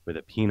out with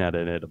a peanut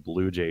in it,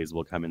 blue jays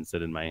will come and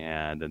sit in my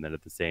hand. And then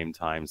at the same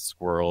time,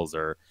 squirrels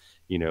are,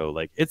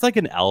 like it's like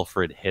an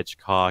Alfred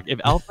Hitchcock. If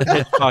Alfred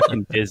Hitchcock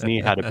and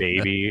Disney had a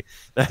baby,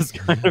 that's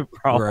kind of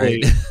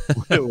probably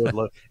what it would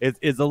look.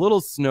 It's a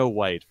little Snow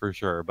White for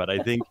sure. But I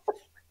think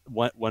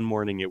one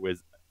morning it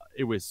was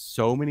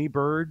so many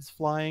birds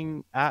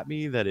flying at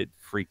me that it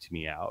freaked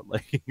me out.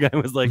 Like I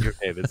was like,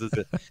 okay, this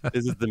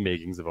is the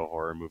makings of a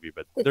horror movie,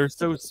 but they're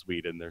so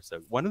sweet and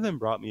one of them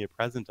brought me a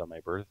present on my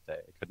birthday.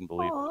 I couldn't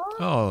believe it.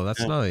 Oh,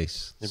 that's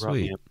nice. They brought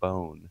me a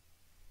bone.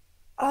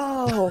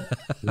 Oh,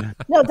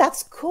 no,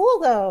 that's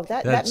cool though.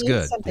 That means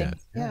good. Something.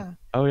 Yeah.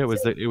 Oh, it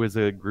was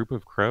a group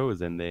of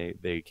crows, and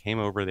they came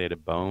over. They had a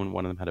bone.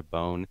 One of them had a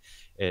bone.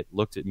 It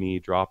looked at me,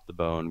 dropped the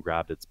bone,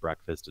 grabbed its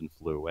breakfast, and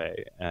flew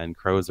away. And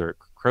crows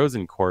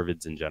and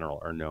corvids in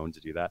general are known to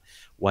do that.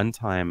 One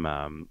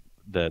time,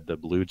 the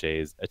blue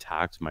jays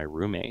attacked my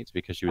roommate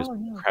because she was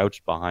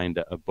crouched behind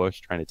a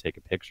bush trying to take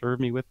a picture of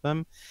me with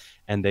them,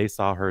 and they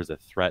saw her as a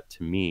threat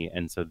to me,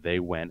 and so they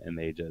went and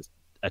they just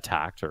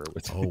attacked her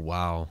with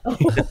wow.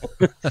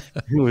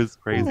 It was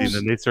crazy. And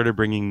then they started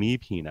bringing me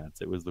peanuts.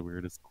 It was the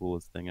weirdest,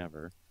 coolest thing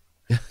ever.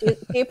 Do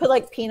you put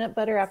like peanut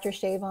butter after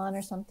shave on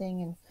or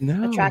something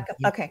and attract them?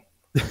 Okay.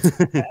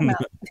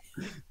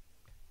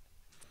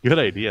 Good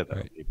idea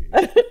though.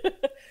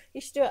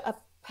 You should do a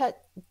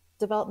pet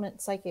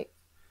development psychic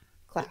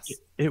class.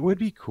 It would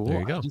be cool. There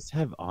you go. I just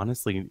have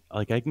honestly,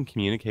 like I can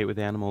communicate with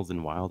animals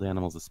and wild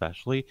animals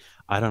especially.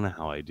 I don't know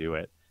how I do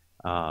it.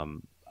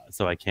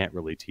 So I can't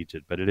really teach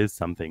it, but it is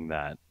something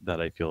that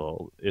I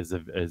feel is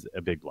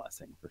a big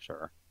blessing for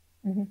sure.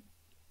 Mm-hmm.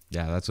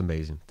 Yeah, that's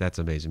amazing. That's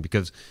amazing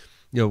because,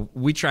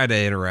 we try to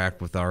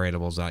interact with our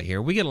animals out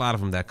here. We get a lot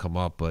of them that come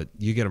up, but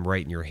you get them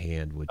right in your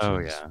hand, which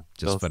is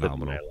just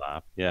phenomenal.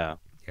 Yeah.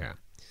 Yeah.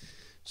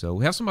 So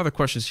we have some other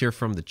questions here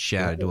from the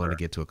chat. I do want to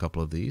get to a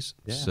couple of these.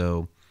 Yeah.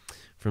 So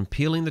from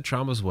Peeling the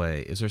Traumas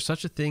Way, is there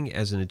such a thing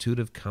as an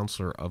intuitive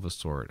counselor of a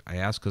sort? I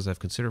ask because I've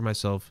considered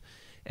myself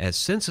as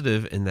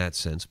sensitive in that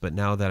sense, but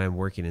now that I'm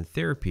working in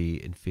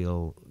therapy and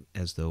feel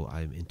as though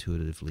I'm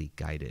intuitively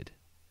guided.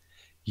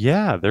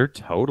 Yeah, there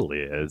totally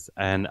is.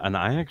 And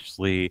I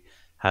actually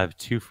have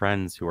two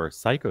friends who are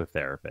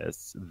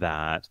psychotherapists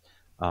that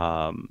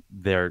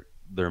they're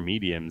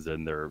mediums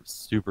and they're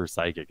super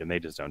psychic and they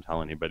just don't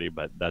tell anybody,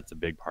 but that's a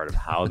big part of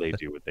how they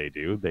do what they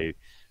do.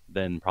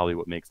 Then probably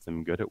what makes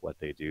them good at what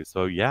they do.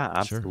 So yeah,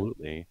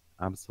 absolutely. Sure.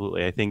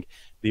 Absolutely. I think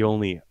the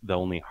only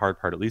hard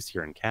part, at least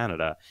here in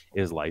Canada,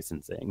 is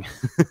licensing.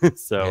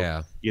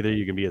 So either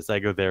you can be a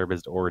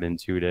psychotherapist or an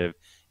intuitive.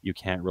 You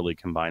can't really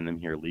combine them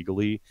here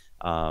legally.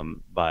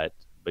 But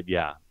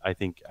yeah, I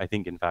think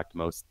in fact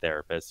most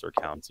therapists or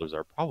counselors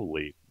are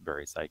probably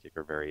very psychic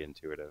or very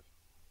intuitive.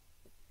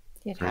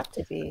 You'd have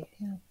to be.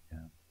 Yeah.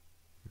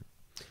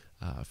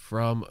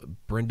 from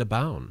Brenda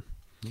Bound.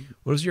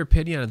 What is your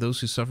opinion on those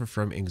who suffer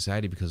from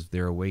anxiety because of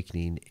their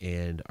awakening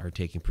and are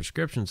taking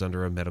prescriptions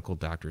under a medical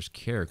doctor's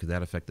care? Could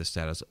that affect the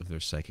status of their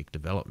psychic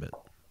development?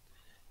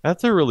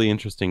 That's a really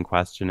interesting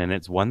question, and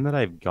it's one that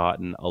I've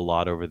gotten a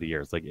lot over the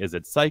years. Like, is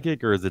it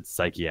psychic or is it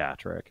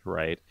psychiatric,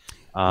 right?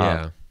 Um,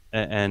 Yeah.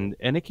 and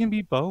it can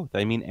be both.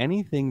 I mean,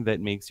 anything that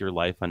makes your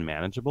life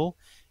unmanageable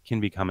can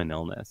become an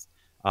illness.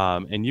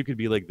 And you could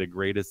be like the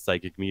greatest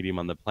psychic medium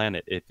on the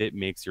planet. If it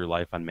makes your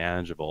life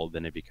unmanageable,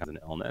 then it becomes an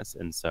illness,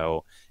 and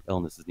so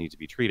illnesses need to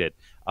be treated.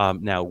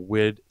 Now,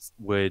 would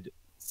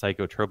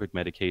psychotropic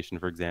medication,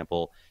 for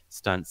example,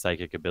 stunt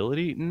psychic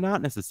ability?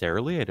 Not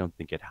necessarily. I don't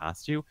think it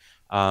has to.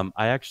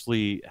 I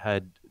actually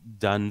had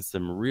done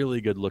some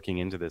really good looking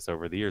into this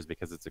over the years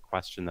because it's a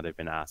question that I've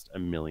been asked a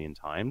million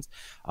times.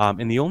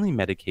 And the only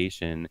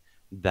medication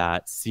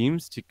that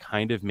seems to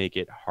kind of make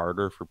it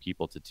harder for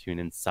people to tune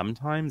in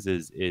sometimes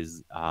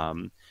is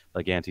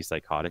like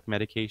antipsychotic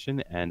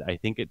medication. And I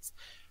think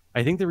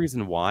the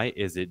reason why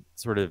is it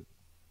sort of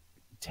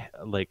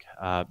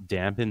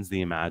dampens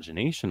the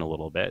imagination a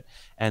little bit,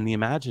 and the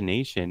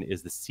imagination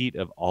is the seat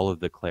of all of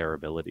the clair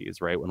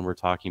abilities, right? When we're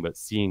talking about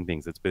seeing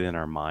things, it's within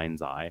our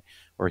mind's eye,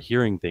 or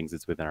hearing things,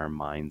 it's within our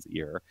mind's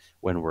ear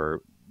when we're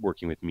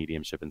working with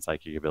mediumship and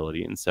psychic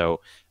ability. And so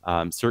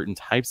certain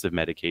types of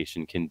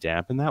medication can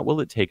dampen that.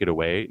 Will it take it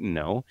away?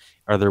 No.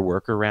 Are there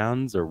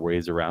workarounds or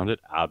ways around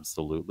it?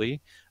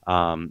 Absolutely.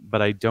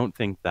 But I don't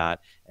think that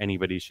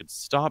anybody should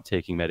stop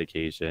taking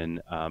medication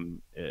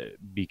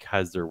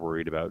because they're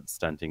worried about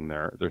stunting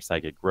their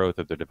psychic growth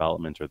or their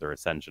development or their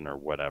ascension or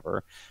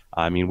whatever.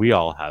 I mean, we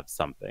all have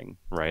something,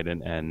 right?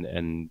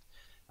 And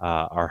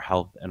our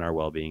health and our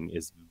well-being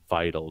is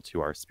vital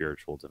to our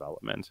spiritual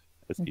development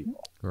as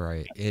people.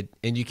 Right.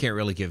 And you can't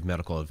really give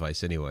medical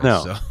advice anyway.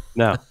 No, So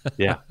no,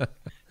 yeah.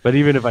 But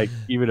even if I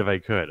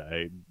could,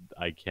 I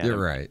can't. you're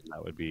right.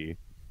 That would be,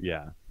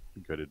 yeah,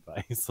 good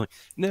advice. Like,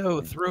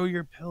 no, throw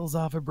your pills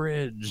off a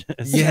bridge.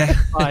 Yeah.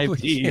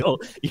 5D,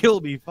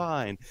 you'll be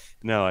fine.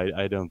 No,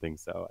 I don't think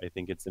so. I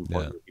think it's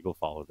important that people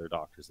follow their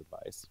doctor's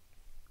advice.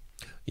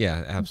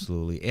 Yeah,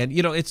 absolutely. And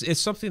it's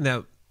something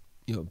that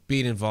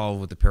being involved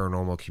with the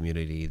paranormal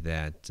community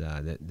that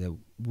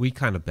we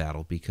kind of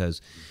battle because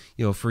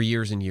for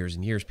years and years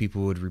and years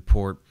people would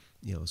report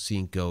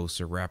seeing ghosts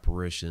or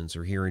apparitions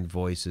or hearing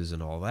voices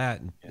and all that,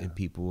 and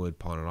people would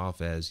pawn it off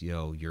as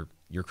you're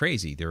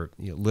crazy. They're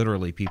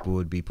literally people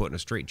would be put in a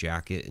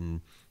straitjacket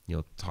and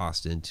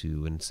tossed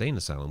into an insane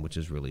asylum, which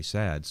is really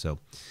sad. So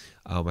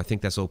I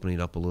think that's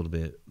opening up a little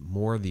bit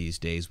more these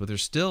days, but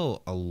there's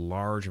still a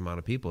large amount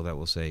of people that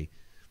will say,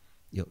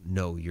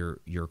 no,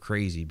 you're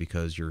crazy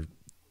because you're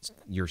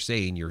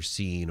saying you're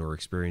seeing or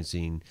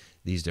experiencing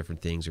these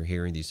different things or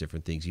hearing these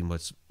different things. You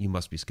must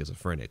be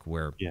schizophrenic.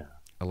 Where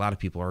a lot of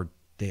people are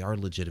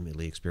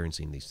legitimately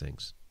experiencing these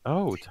things.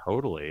 Oh,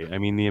 totally. I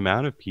mean, the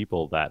amount of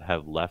people that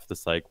have left the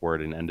psych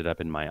ward and ended up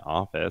in my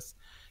office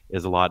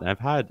is a lot. And I've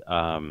had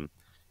one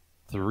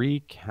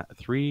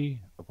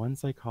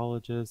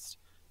psychologist,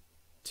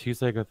 2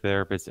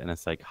 psychotherapists, and a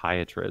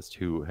psychiatrist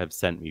who have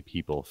sent me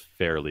people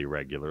fairly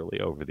regularly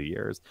over the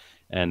years.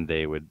 And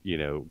they would,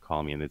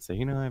 call me and they'd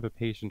say, I have a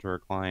patient or a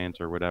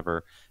client or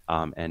whatever.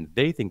 And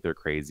they think they're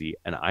crazy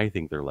and I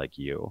think they're like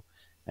you.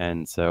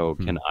 And so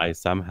can I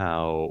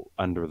somehow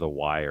under the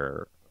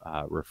wire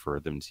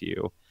refer them to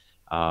you?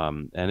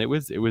 And it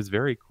was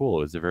very cool.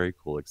 It was a very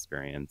cool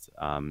experience.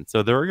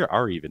 So there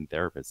are even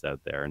therapists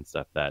out there and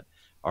stuff that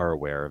are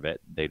aware of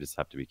it. They just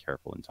have to be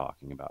careful in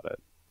talking about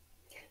it.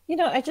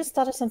 I just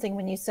thought of something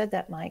when you said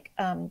that, Mike.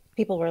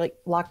 People were like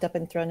locked up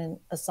and thrown in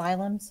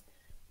asylums.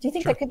 Do you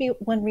think that could be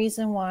one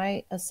reason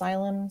why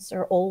asylums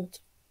or old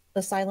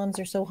asylums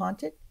are so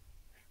haunted?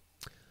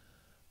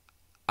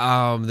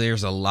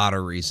 There's a lot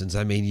of reasons.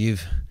 I mean, you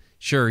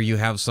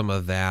have some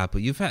of that,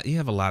 but you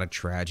have a lot of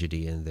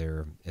tragedy in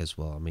there as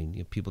well. I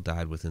mean, people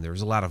died within there.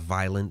 There's a lot of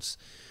violence,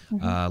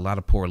 a lot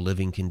of poor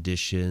living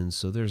conditions.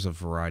 So there's a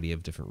variety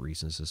of different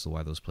reasons as to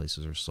why those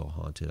places are so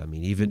haunted. I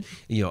mean, even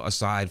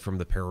aside from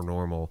the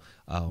paranormal,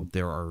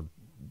 there are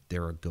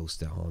ghosts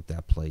that haunt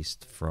that place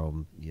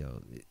from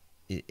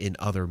in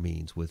other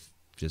means with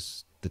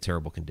just the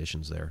terrible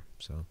conditions there.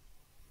 So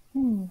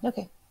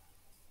okay,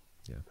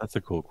 yeah, that's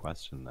a cool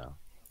question, though.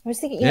 I was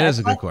thinking, it is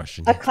a good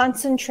question. A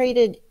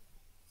concentrated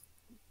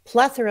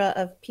plethora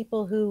of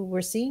people who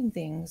were seeing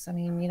things. I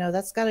mean,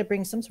 that's got to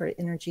bring some sort of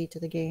energy to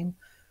the game.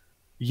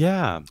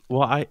 Yeah.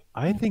 Well,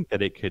 I think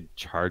that it could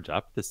charge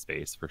up the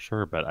space for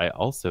sure. But I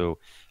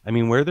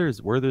mean, where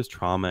there's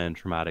trauma and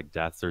traumatic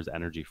deaths, there's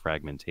energy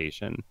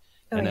fragmentation.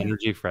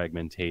 Energy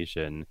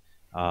fragmentation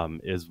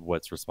is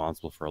what's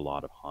responsible for a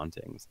lot of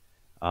hauntings.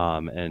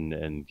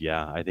 And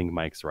yeah, I think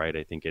Mike's right.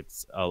 I think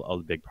it's a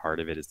big part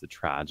of it is the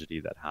tragedy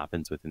that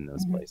happens within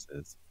those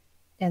places.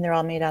 And they're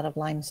all made out of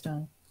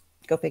limestone.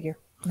 Go figure.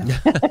 No.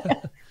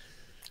 A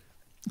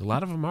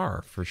lot of them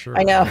are, for sure.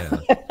 I know.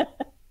 Yeah.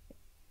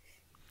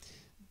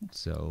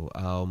 So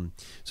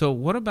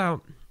what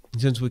about,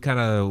 since we kind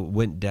of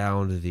went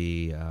down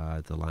the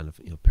line of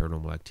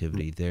paranormal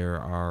activity, there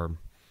are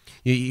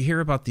You hear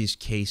about these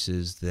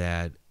cases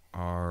that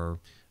are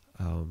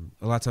a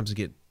lot of times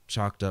get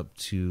chalked up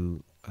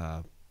to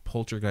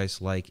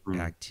poltergeist-like Mm.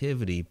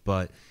 activity,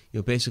 but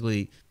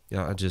basically,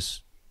 I'll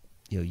just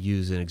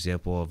use an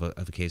example of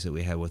a case that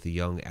we had with a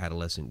young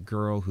adolescent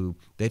girl who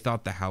they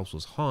thought the house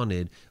was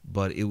haunted,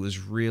 but it was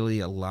really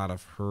a lot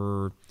of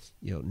her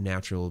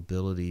natural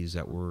abilities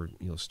that were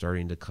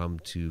starting to come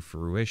to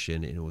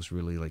fruition, and it was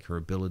really like her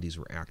abilities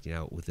were acting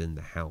out within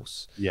the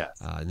house. Yes.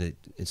 And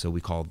so we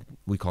call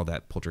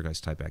that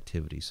poltergeist type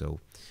activity. So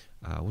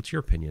what's your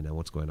opinion on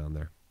what's going on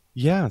there?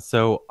 Yeah,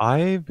 so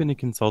I've been a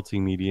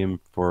consulting medium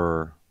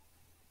for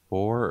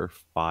 4 or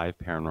 5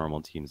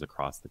 paranormal teams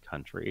across the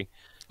country.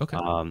 Okay.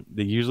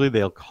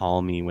 They'll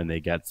call me when they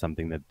get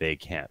something that they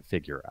can't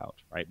figure out,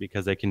 right?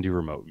 Because I can do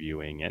remote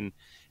viewing and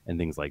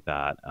things like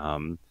that.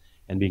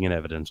 And being an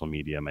evidential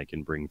medium, I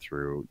can bring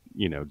through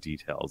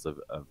details of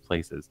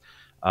places.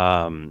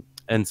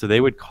 And so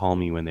they would call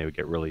me when they would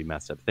get really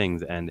messed up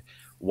things. And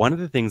one of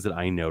the things that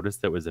I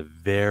noticed that was a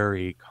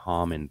very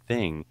common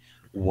thing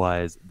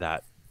was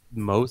that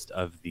most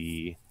of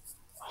the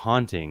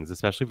hauntings,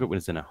 especially if it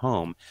was in a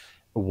home,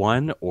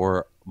 one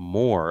or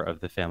more of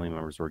the family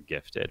members were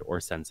gifted or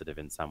sensitive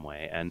in some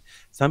way. And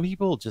some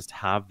people just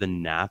have the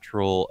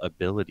natural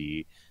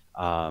ability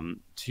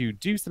to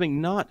do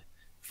something not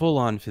full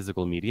on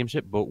physical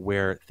mediumship, but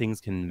where things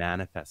can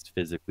manifest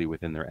physically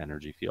within their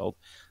energy field.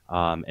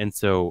 And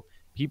so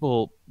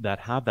people that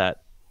have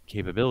that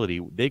capability,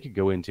 they could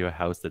go into a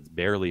house that's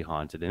barely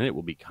haunted and it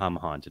will become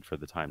haunted for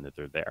the time that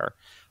they're there.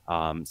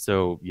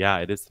 So yeah,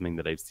 it is something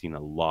that I've seen a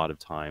lot of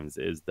times,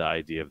 is the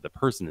idea of the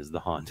person is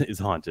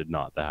haunted,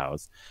 not the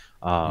house.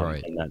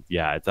 Right. And that,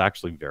 yeah, it's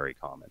actually very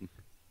common.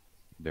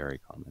 Very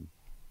common.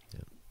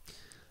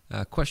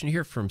 Question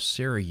here from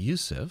Sarah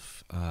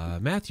Youssef.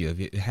 Matthew, have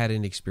you had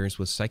any experience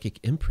with psychic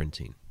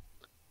imprinting?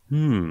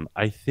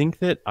 I think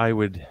I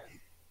would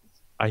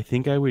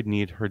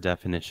need her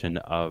definition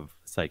of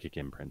psychic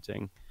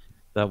imprinting.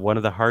 That one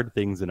of the hard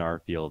things in our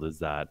field is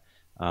that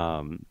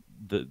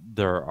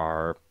there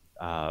are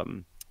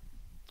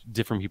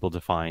different people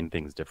define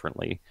things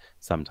differently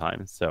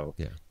sometimes. So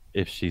Yeah.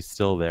 if she's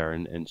still there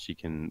and she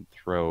can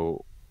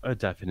throw a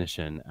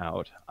definition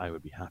out, I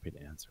would be happy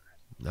to answer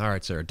it. All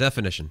right, Sarah.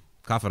 Definition.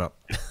 Cough it up.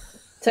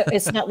 So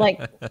it's not like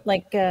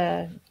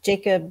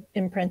Jacob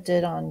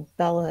imprinted on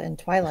Bella in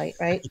Twilight,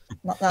 right?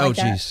 Not Oh, like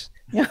that. geez.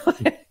 No.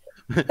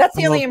 That's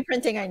the only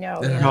imprinting I know.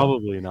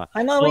 Probably not.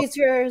 I'm always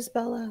yours,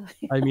 Bella.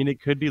 I mean,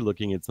 it could be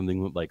looking at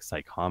something like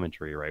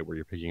psychometry, right, where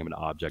you're picking up an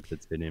object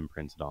that's been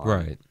imprinted on.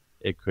 Right.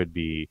 It could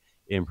be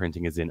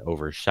imprinting as in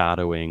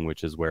overshadowing,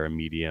 which is where a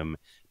medium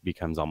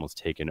becomes almost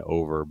taken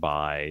over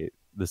by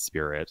the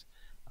spirit.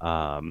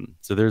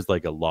 So there's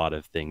like a lot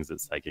of things that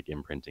psychic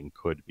imprinting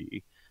could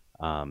be.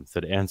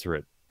 So to answer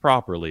it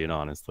properly and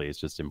honestly, it's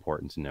just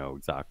important to know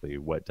exactly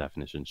what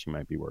definition she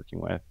might be working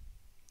with.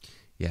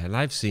 Yeah, and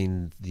I've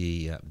seen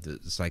the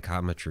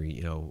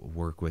psychometry,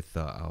 work with,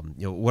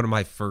 one of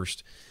my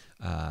first.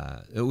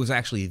 It was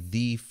actually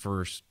the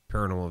first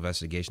paranormal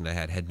investigation I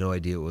had. Had no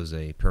idea it was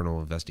a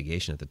paranormal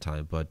investigation at the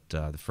time, but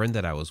the friend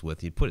that I was with,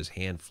 he put his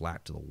hand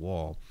flat to the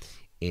wall,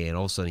 and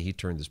all of a sudden he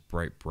turned this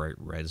bright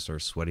red and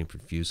started sweating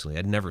profusely.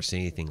 I'd never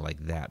seen anything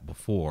like that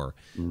before,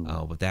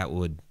 but that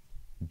would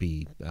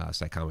be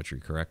psychometry,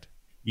 correct?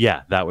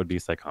 Yeah, that would be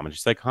psychometry.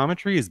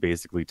 Psychometry is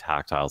basically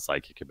tactile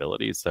psychic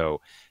ability.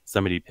 So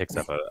somebody picks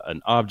up an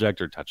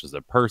object or touches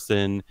a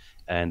person,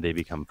 and they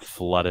become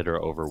flooded or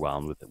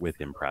overwhelmed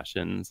with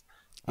impressions.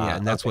 Yeah,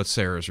 and that's what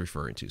Sarah's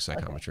referring to,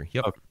 psychometry.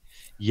 Yep. Okay.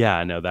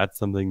 Yeah, no, that's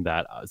something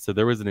that. So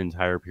there was an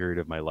entire period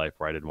of my life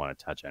where I didn't want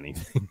to touch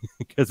anything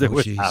because it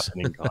was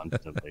happening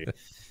constantly.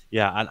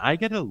 Yeah, and I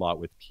get it a lot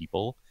with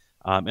people.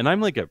 And I'm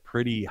like a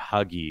pretty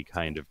huggy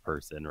kind of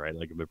person, right?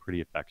 Like I'm a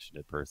pretty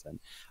affectionate person.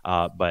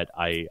 But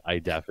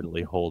I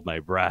definitely hold my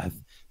breath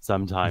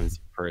sometimes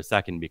for a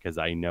second because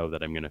I know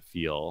that I'm going to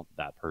feel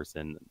that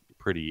person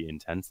pretty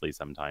intensely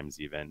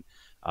sometimes even,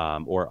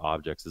 or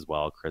objects as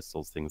well,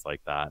 crystals, things like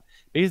that.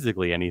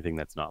 Basically anything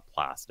that's not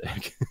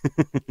plastic.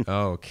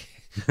 Okay.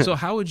 So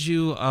how would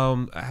you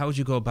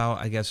go about,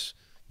 I guess,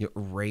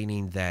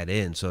 reining that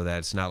in so that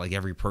it's not like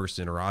every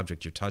person or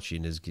object you're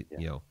touching is,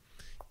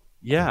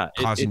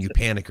 causing you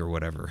panic or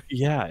whatever?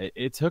 Yeah,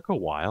 it took a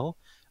while.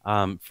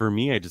 For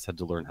me, I just had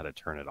to learn how to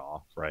turn it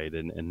off, right?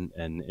 And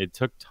it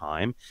took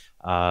time.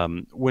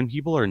 When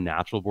people are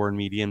natural born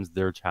mediums,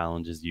 their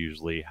challenge is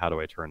usually, how do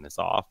I turn this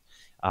off?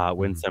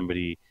 When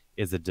somebody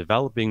is a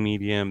developing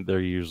medium, they're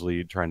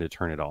usually trying to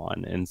turn it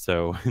on. And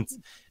so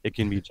it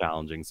can be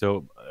challenging.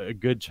 So a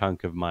good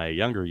chunk of my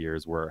younger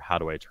years were, how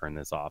do I turn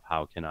this off?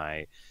 How can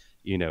I,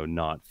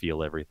 not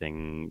feel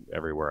everything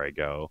everywhere I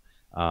go?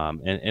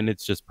 And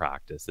it's just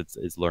practice.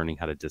 It's learning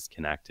how to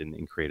disconnect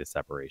and create a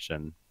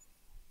separation.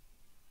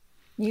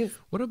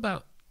 What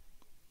about?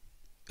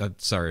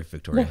 Sorry,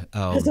 Victoria.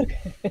 That's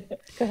okay.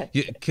 Go ahead.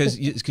 Because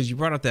you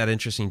brought up that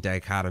interesting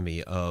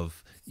dichotomy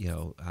of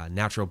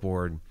natural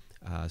born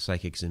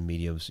psychics and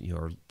mediums,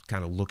 are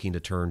kind of looking to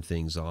turn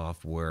things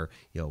off, where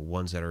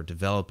ones that are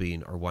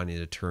developing are wanting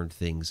to turn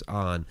things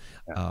on.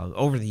 Yeah.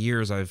 Over the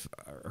years, I've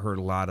heard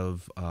a lot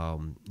of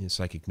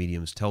psychic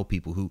mediums tell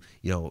people who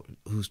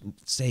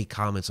say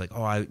comments like,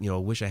 "Oh, I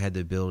wish I had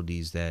the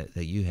abilities that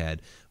you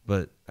had."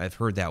 But I've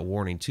heard that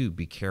warning too: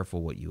 be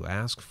careful what you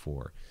ask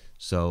for.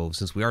 So,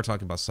 since we are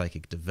talking about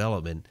psychic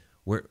development,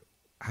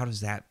 how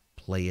does that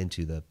play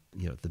into the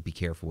be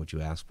careful what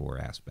you ask for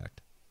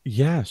aspect?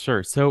 Yeah,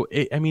 sure. So,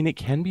 I mean, it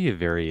can be a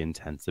very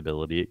intense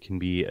ability. It can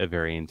be a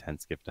very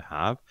intense gift to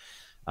have.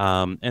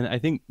 And I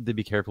think to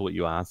be careful what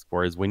you ask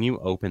for is when you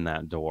open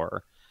that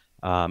door,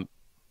 um,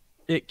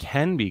 it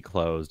can be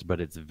closed,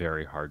 but it's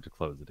very hard to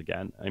close it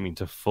again. I mean,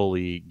 to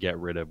fully get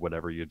rid of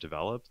whatever you've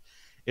developed,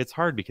 it's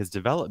hard because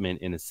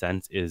development, in a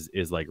sense, is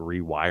like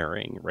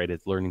rewiring, right?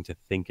 It's learning to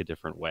think a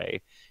different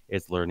way.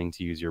 It's learning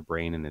to use your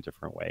brain in a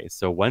different way.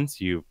 So once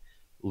you've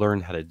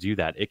learned how to do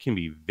that, it can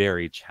be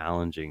very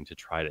challenging to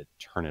try to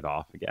turn it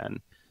off again.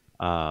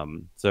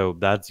 So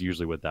that's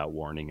usually what that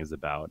warning is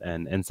about.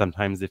 And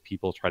sometimes if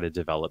people try to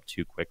develop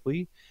too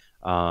quickly,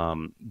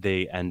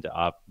 they end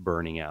up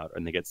burning out,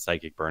 and they get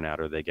psychic burnout,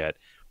 or they get,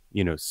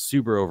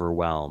 super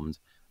overwhelmed,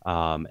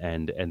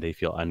 and they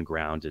feel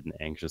ungrounded and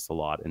anxious a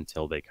lot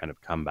until they kind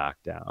of come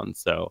back down.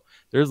 So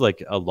there's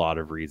like a lot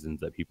of reasons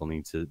that people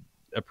need to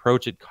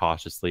approach it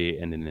cautiously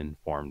and in an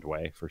informed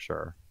way, for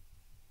sure.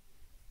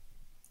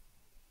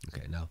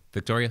 Okay, now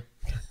Victoria.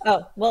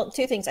 Oh, well,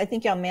 two things. I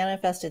think y'all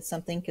manifested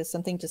something because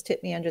something just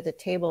hit me under the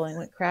table and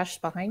went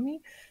crashed behind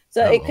me.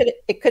 So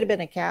it could have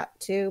been a cat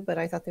too, but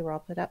I thought they were all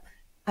put up.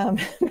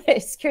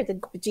 It scared the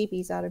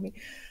bejeebies out of me.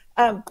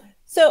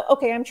 So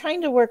okay, I'm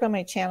trying to work on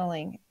my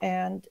channeling,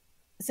 and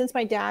since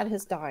my dad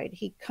has died,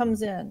 he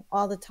comes in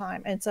all the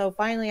time, and so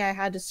finally I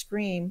had to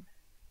scream.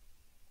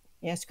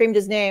 Yeah, screamed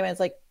his name, and it's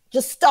like,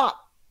 just stop.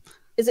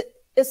 Is it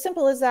as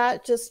simple as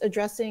that? Just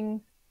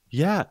addressing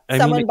Yeah,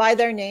 someone by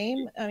their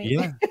name? I mean,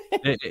 yeah,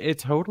 it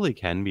totally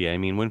can be. I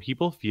mean, when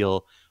people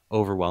feel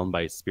overwhelmed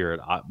by spirit,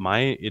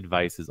 my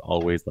advice is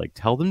always like,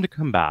 tell them to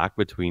come back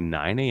between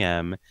 9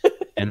 a.m.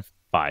 and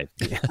 5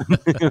 p.m.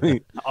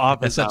 That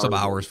Office sets up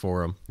hours. hours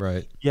for them,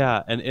 right?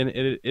 Yeah, and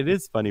it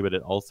is funny, but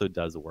it also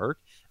does work.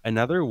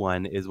 Another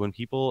one is when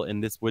people,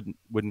 and this wouldn't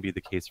be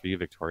the case for you,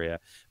 Victoria,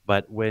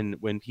 but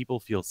when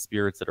people feel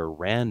spirits that are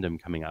random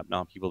coming up,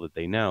 not people that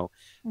they know,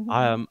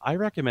 mhm. I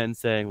recommend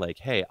saying like,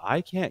 "Hey,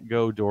 I can't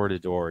go door to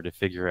door to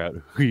figure out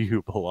who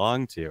you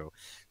belong to.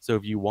 So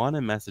if you want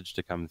a message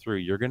to come through,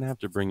 you're gonna have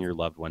to bring your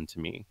loved one to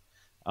me."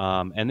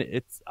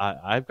 And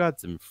I've got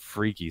some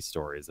freaky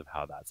stories of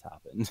how that's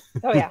happened.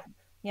 Oh yeah,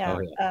 Oh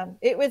yeah. yeah.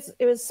 It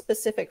was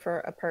specific for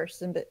a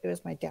person, but it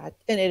was my dad,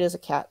 and it is a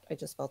cat. I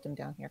just felt him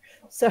down here.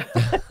 So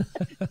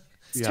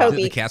it's Yeah. The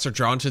Toby. cats are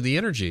drawn to the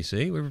energy.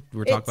 See, we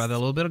were talking about that a It's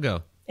little bit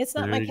ago. it's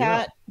not There my you go.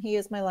 cat. He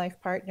is my life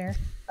partner.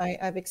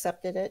 I've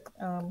accepted it.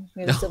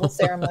 We had a civil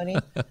ceremony.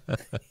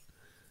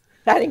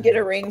 I didn't get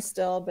a ring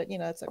still, but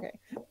it's okay.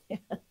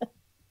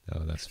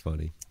 Oh, that's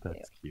funny.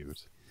 That's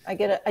cute. I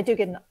do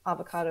get an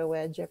avocado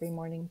wedge every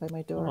morning by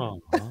my door.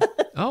 Aw,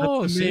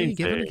 Oh, that's see,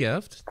 give it a amazing.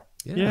 gift.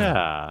 Yeah.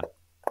 Yeah,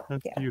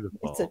 that's Yeah, it's a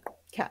beautiful.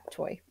 cat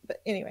toy.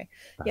 But anyway,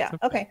 That's yeah,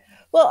 okay. okay.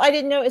 Well, I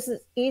didn't know it's as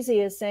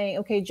easy as saying,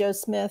 okay, Joe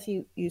Smith,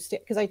 you stay,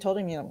 because I told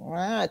him, I'm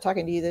not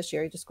talking to you this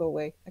year. You just go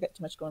away. I got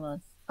too much going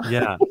on.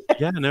 Yeah,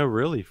 yeah, no,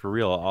 really, for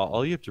real.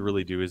 All you have to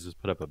really do is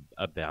just put up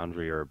a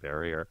boundary or a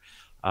barrier.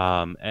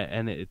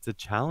 And it's a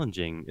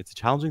challenging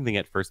thing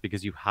at first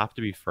because you have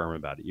to be firm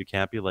about it. You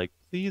can't be like,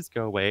 please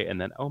go away,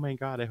 and then, oh my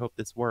God, I hope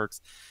this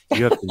works.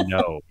 You have to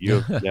know. You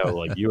have to know,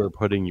 like you are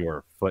putting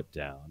your foot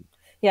down.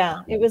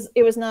 Yeah, it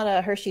was not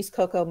a Hershey's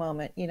Cocoa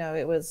moment.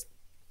 It was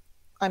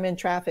I'm in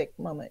traffic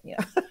moment.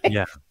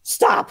 Yeah.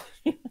 Stop.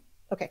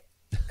 Okay,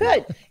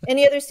 good.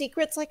 Any other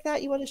secrets like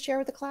that you want to share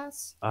with the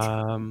class?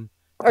 Um,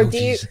 Or Oh, do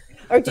you geez.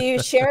 or do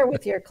you share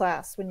with your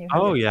class when you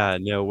have Oh your class?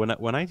 yeah, no.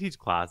 When I teach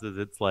classes,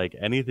 it's like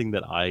anything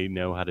that I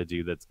know how to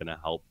do that's going to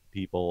help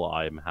people,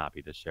 I'm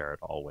happy to share it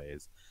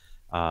always.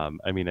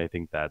 I mean, I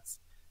think that's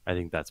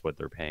what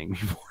they're paying me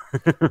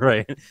for,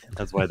 right?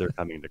 That's why they're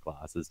coming to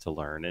classes to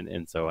learn,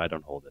 and so I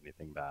don't hold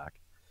anything back.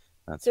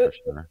 That's So for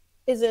sure.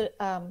 is it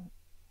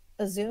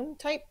a Zoom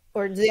type,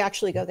 or do they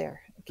actually go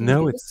there? Can you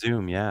No, do it's this?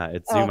 Zoom. Yeah,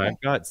 it's Oh, Zoom. okay.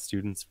 I've got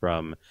students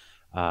from,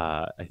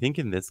 I think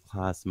in this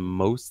class,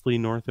 mostly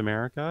North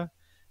America.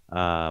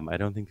 I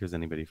don't think there's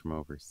anybody from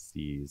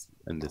overseas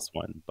in this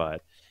one,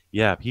 but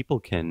yeah, people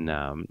can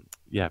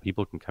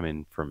come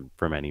in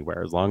from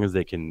anywhere as long as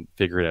they can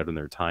figure it out in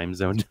their time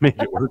zone to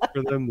make it work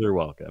for them. They're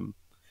welcome.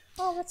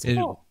 Oh, that's And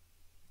cool.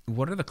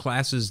 what are the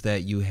classes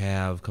that you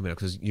have coming up?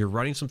 Because you're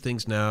running some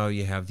things now.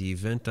 You have the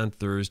event on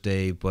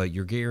Thursday, but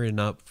you're gearing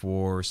up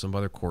for some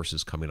other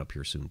courses coming up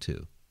here soon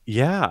too.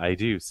 Yeah, I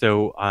do.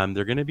 So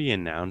they're going to be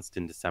announced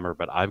in December,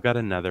 but I've got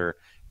another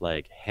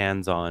like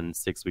hands-on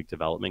 6-week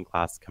development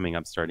class coming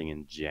up starting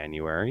in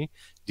January.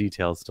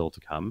 Details still to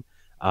come.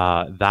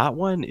 That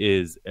one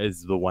is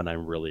the one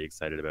I'm really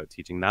excited about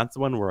teaching. That's the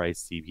one where I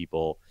see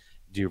people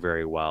do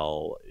very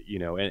well,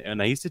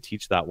 and I used to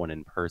teach that one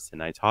in person.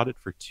 I taught it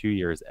for 2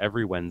 years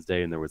every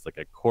Wednesday, and there was like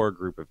a core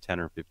group of 10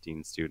 or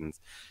 15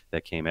 students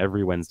that came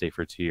every Wednesday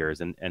for 2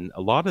 years. And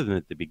a lot of them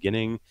at the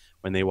beginning,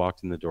 when they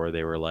walked in the door,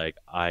 they were like,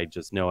 I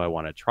just know I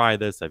want to try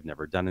this. I've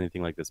never done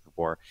anything like this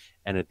before.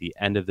 And at the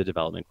end of the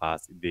development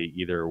class, they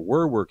either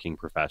were working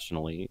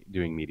professionally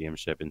doing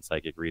mediumship and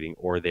psychic reading,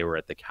 or they were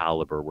at the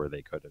caliber where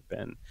they could have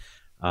been.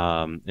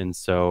 And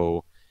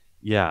so,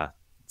 yeah,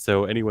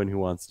 so anyone who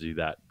wants to do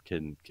that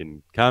can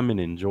come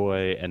and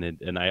enjoy,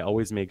 and I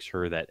always make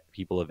sure that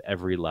people of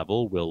every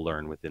level will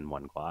learn within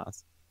one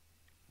class.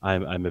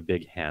 I'm a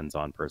big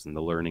hands-on person.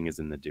 The learning is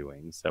in the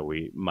doing. So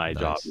my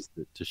job Nice. is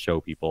to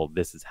show people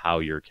this is how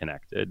you're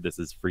connected. This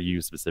is for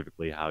you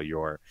specifically how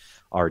you're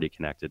already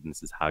connected, and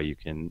this is how you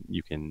can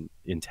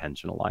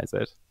intentionalize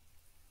it.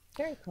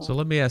 Very cool. So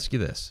let me ask you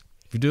this: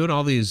 if you're doing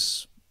all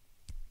these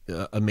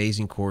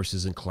amazing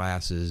courses and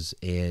classes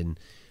and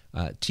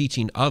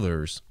teaching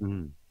others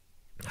Mm.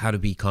 how to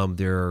become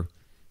their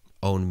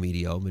own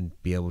medium and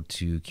be able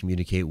to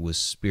communicate with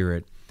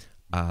spirit,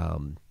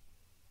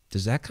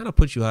 does that kind of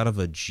put you out of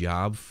a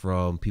job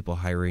from people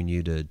hiring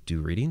you to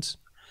do readings?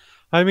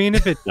 I mean,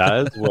 if it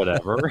does,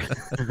 whatever.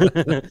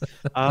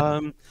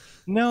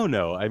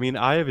 No. I mean,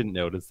 I haven't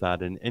noticed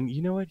that, and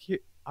you know what?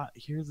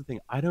 Here's the thing.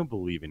 I don't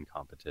believe in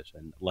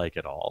competition, like,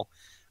 at all.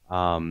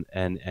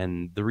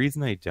 And the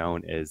reason I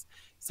don't is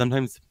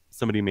sometimes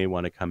somebody may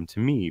want to come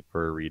to me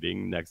for a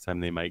reading. Next time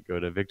they might go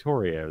to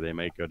Victoria, or they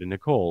might go to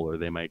Nicole, or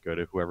they might go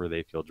to whoever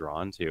they feel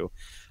drawn to.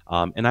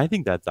 And I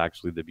think that's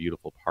actually the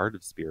beautiful part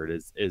of Spirit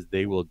is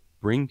they will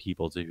bring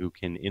people to who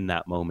can in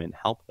that moment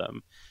help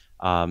them.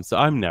 So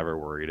I'm never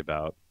worried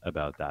about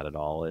that at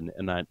all.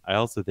 And I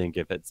also think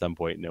if at some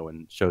point no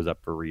one shows up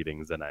for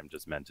readings, then I'm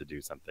just meant to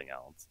do something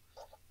else.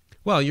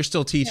 Well, you're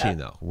still Yeah. teaching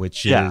though,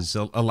 which Yeah. is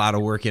a lot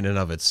of work in and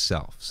of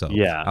itself. So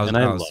Yeah, I was, and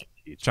I I love was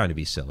teaching. trying to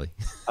be silly.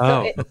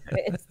 So Oh,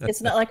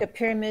 it's not like a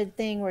pyramid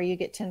thing where you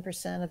get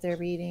 10% of their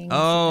readings.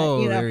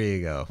 Oh, you know. there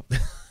you go.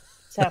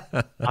 So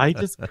I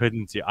just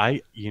couldn't do.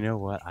 You know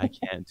what? I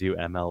can't do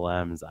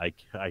MLMs. I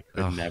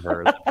could Ugh.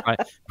 never.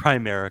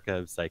 Primerica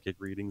of psychic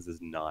readings is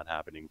not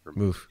happening for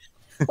me. Move.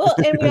 well,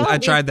 and we all I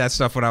read, tried that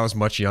stuff when I was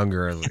much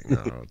younger. I was like,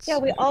 no, it's, yeah,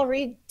 we all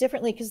read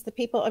differently because the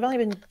people. I've only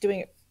been doing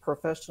it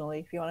professionally,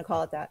 if you want to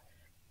call it that.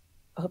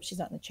 I hope she's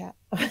not in the chat.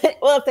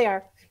 Well, if they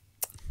are,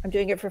 I'm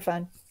doing it for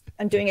fun.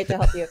 I'm doing it to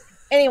help you.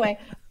 Anyway,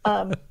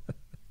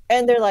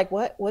 and they're like,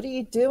 "What? What are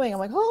you doing?" I'm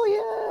like,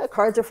 "Oh yeah,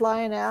 cards are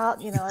flying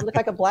out. I look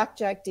like a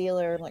blackjack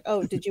dealer." I'm like,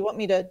 "Oh, did you want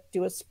me to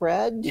do a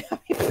spread?"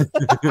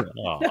 Aw.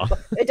 No,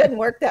 it doesn't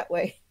work that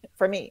way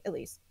for me, at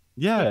least.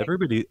 Yeah,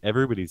 Anyway.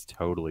 everybody's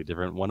totally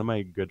different. One of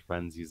my good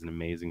friends, he's an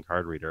amazing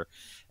card reader,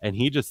 and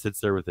he just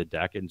sits there with a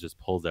deck and just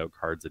pulls out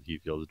cards that he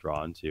feels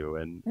drawn to,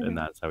 and Mhm.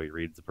 that's how he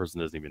reads. The person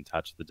doesn't even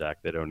touch the deck.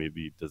 He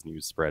doesn't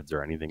use spreads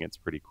or anything. It's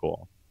pretty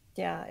cool.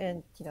 Yeah,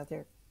 and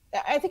they're.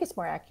 I think it's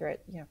more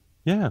accurate.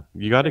 Yeah,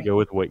 you got to Right. go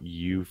with what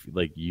you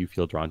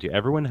feel drawn to.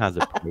 Everyone has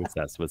a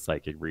process with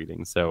psychic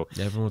reading, so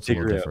everyone's a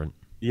little figure out, different.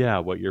 yeah,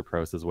 what your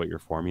process, what your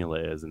formula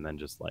is, and then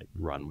just like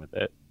run with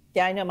it.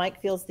 Yeah, I know Mike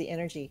feels the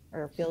energy,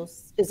 or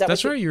feels. Is that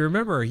That's what right. You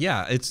remember?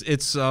 Yeah. It's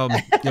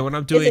when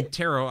I'm Is doing it?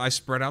 tarot, I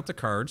spread out the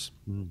cards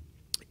Mm.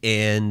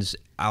 and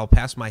I'll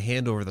pass my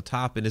hand over the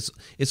top, and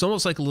it's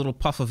almost like a little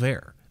puff of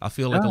air. I'll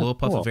feel like a Oh, little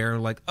puff cool. of air,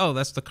 and like, oh,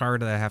 that's the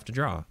card that I have to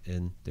draw,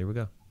 and there we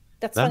go.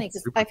 That's funny That's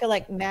because super. I feel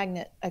like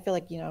magnet. I feel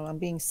like I'm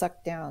being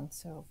sucked down.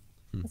 So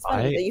it's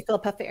funny I that you feel a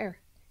puff of air.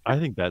 I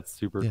think that's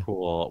super Yeah.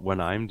 cool. When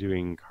I'm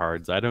doing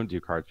cards, I don't do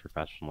cards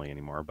professionally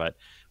anymore, but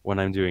when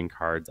I'm doing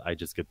cards, I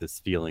just get this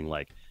feeling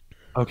like,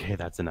 okay,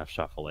 that's enough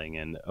shuffling,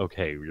 and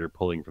okay, you're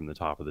pulling from the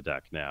top of the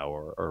deck now,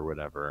 or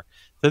whatever.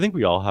 So I think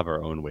we all have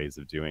our own ways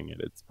of doing it.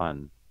 It's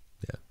fun.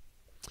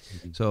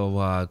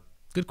 So,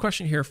 good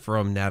question here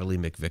from Natalie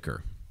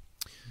McVicker.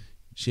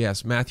 She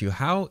asks, Matthew,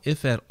 how,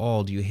 if at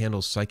all, do you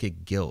handle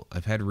psychic guilt?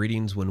 I've had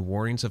readings when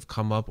warnings have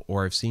come up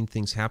or I've seen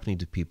things happening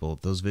to people.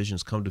 Those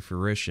visions come to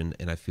fruition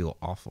and I feel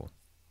awful.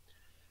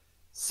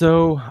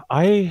 So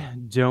I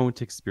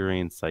don't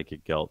experience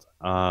psychic guilt.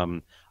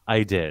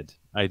 I did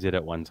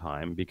at one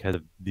time because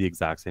of the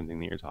exact same thing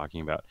that you're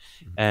talking about.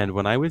 And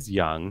when I was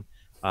young,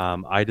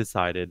 I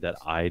decided that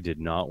I did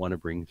not want to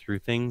bring through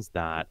things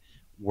that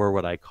were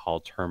what I call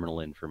terminal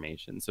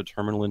information. So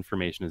terminal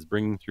information is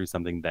bringing through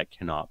something that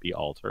cannot be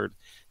altered.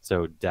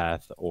 So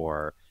death,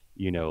 or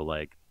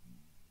like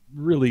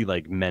really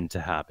like meant to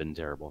happen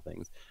terrible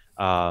things.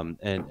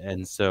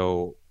 And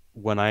so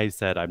when I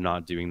said I'm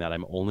not doing that,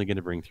 I'm only going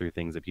to bring through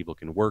things that people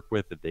can work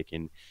with, that they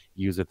can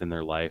use within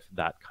their life,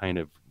 that kind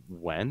of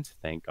went,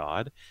 thank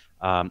God.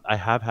 I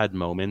have had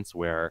moments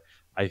where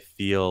I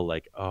feel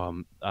like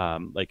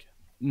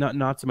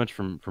not so much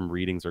from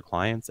readings or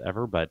clients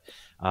ever, but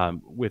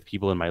with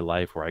people in my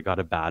life where I got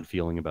a bad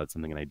feeling about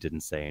something and I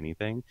didn't say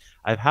anything.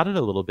 I've had it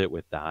a little bit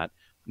with that.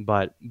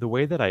 But the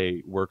way that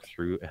I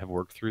have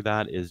worked through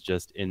that is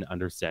just in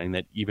understanding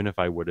that even if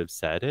I would have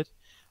said it,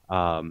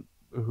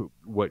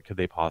 what could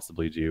they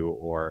possibly do?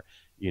 Or,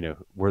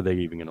 were they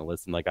even going to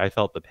listen? Like, I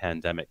felt the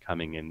pandemic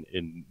coming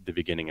in the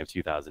beginning of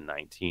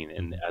 2019,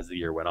 and as the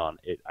year went on,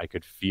 I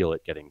could feel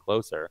it getting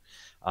closer.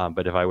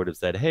 But if I would have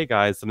said, "Hey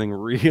guys, something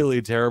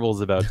really terrible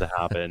is about to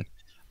happen,"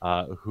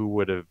 who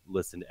would have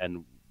listened,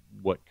 and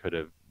what could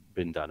have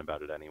been done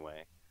about it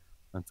anyway?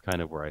 That's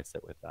kind of where I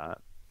sit with that.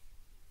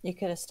 You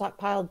could have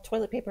stockpiled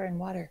toilet paper and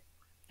water.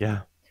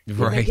 Yeah,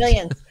 Right.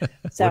 Millions.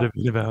 So would have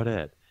been about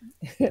it.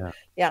 Yeah.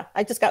 yeah,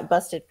 I just got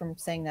busted from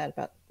saying that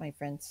about my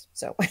friends.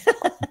 So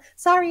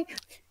sorry.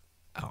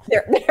 Oh.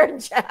 They're in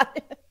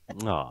chat.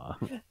 Aw.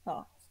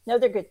 Oh, no,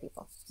 they're good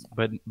people. So.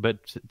 But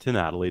to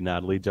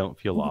Natalie, don't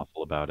feel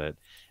awful about it.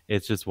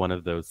 It's just one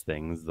of those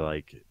things,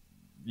 like,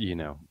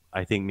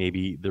 I think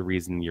maybe the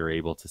reason you're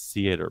able to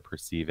see it or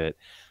perceive it,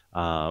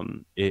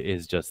 it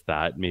is just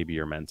that maybe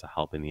you're meant to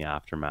help in the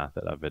aftermath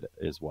of it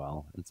as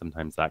well. And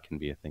sometimes that can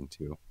be a thing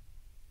too.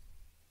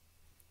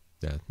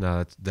 Yeah,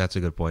 no, that's a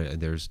good point.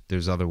 And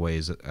there's other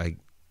ways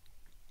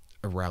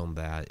around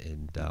that.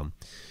 And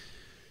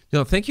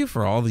thank you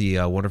for all the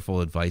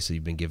wonderful advice that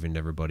you've been giving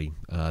everybody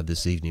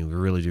this evening. We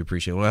really do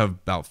appreciate it. We'll have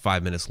about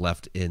 5 minutes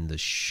left in the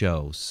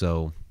show,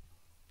 so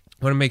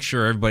I want to make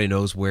sure everybody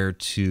knows where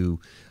to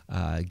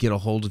get a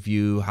hold of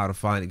you, how to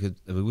find it.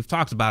 'Cause, I mean, we've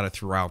talked about it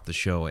throughout the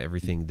show,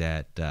 everything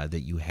that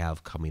you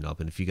have coming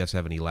up. And if you guys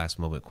have any last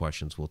moment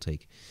questions, we'll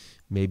take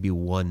maybe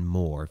one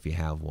more if you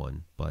have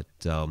one. But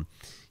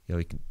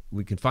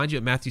we can find you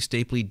at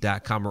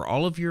MatthewStapley.com. Are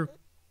all of your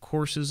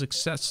courses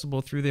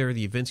accessible through there?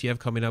 The events you have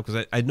coming up?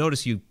 Because I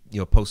noticed you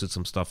posted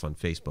some stuff on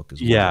Facebook as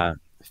well. Yeah,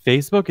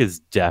 Facebook is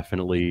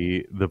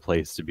definitely the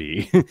place to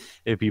be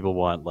if people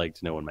want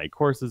to know when my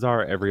courses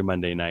are. Every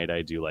Monday night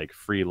I do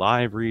free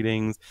live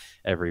readings.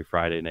 Every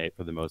Friday night,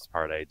 for the most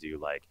part, I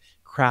do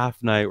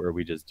craft night, where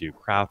we just do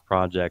craft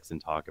projects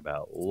and talk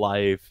about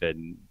life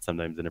and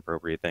sometimes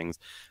inappropriate things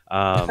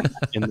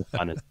in the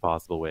funnest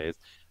possible ways.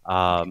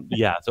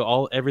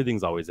 So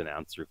everything's always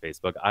announced through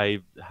Facebook. I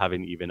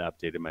haven't even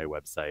updated my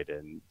website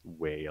in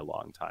a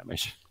long time. I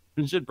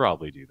should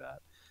probably do that.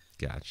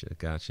 Gotcha.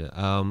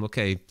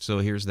 Okay, so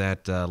here's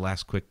that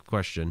last quick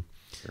question.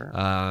 Sure.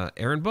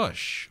 Aaron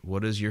Bush,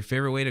 what is your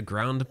favorite way to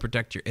ground and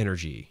protect your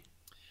energy?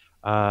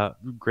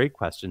 Great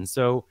question.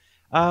 So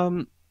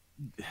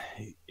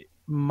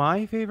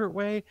my favorite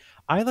way,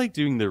 I like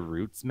doing the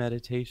roots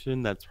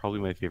meditation. That's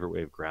probably my favorite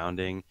way of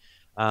grounding.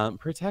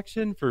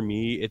 Protection for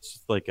me, it's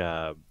just like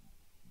a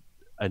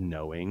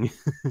knowing.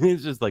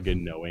 It's just like a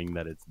knowing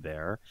that it's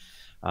there.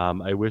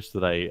 I wish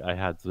that I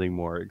had something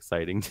more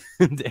exciting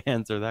to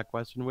answer that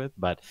question with,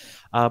 but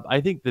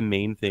I think the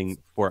main thing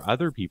for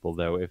other people,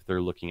 though, if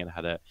they're looking at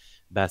how to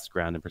best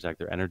ground and protect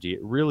their energy, it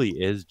really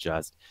is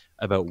just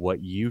about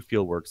what you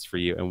feel works for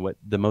you. And what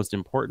the most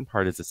important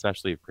part is,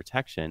 especially of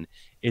protection,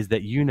 is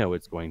that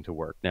it's going to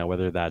work. Now,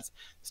 whether that's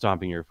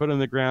stomping your foot on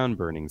the ground,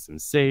 burning some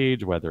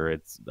sage, whether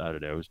it's, I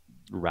don't know,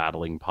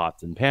 rattling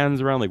pots and pans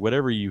around,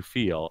 whatever you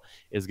feel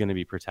is going to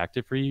be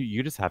protected for you,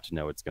 you just have to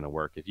know it's going to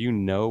work. If you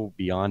know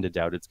beyond a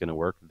doubt it's going to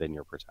work, then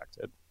you're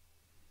protected.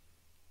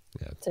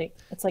 Yeah.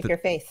 It's like your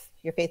faith.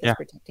 Your faith is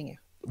protecting you.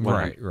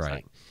 100%.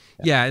 Right.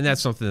 Yeah, and that's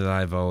something that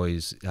I've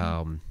always,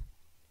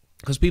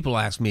 because people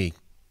ask me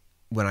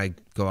when I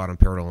go out on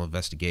paranormal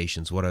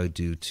investigations, what do I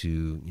do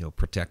to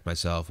protect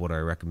myself? What do I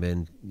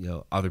recommend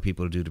other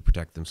people to do to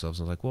protect themselves?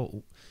 And I was like,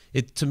 well,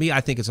 to me,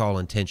 I think it's all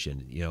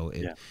intention.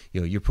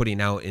 You're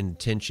putting out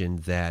intention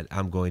that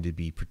I'm going to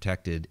be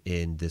protected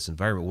in this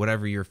environment,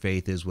 whatever your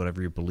faith is, whatever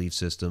your belief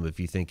system. If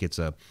you think it's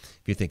a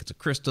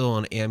crystal,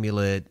 an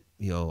amulet,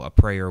 a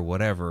prayer,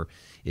 whatever,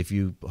 if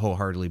you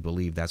wholeheartedly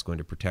believe that's going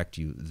to protect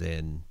you,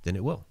 then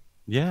it will.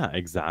 Yeah,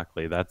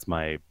 exactly. That's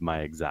my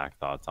exact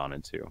thoughts on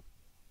it too.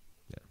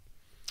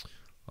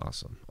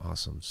 Awesome.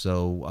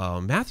 So,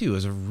 Matthew, it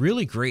was a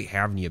really great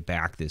having you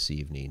back this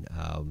evening.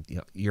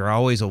 You're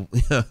always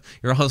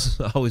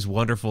always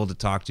wonderful to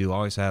talk to.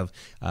 Always have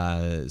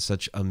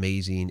such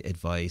amazing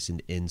advice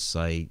and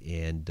insight,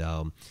 and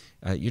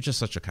you're just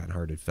such a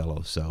kind-hearted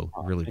fellow. So,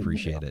 really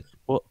appreciate it.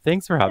 Well,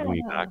 thanks for having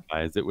me back,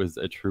 guys. It was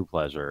a true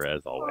pleasure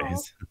as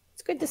always.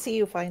 It's good to see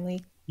you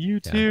finally. You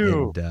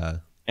too,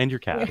 and your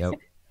cat. Yep.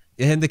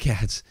 And the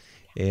cats.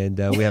 And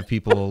we have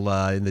people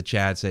in the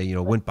chat say,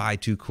 went by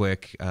too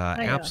quick.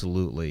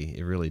 Absolutely.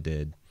 It really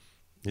did.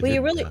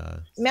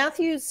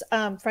 Matthew's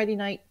Friday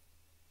night,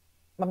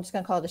 I'm just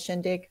going to call it a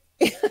shindig.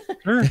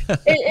 Sure.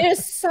 It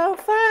is so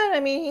fun. I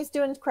mean, he's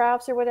doing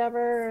crafts or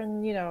whatever,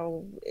 and,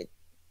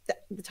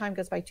 the time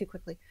goes by too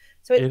quickly.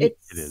 So it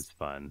is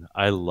fun.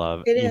 I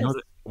love it.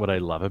 What I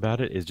love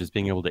about it is just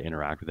being able to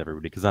interact with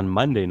everybody. Because on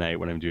Monday night,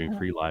 when I'm doing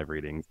free live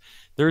readings,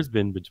 there's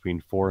been between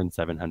 400 and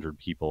 700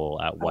 people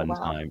at one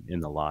time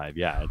in the live.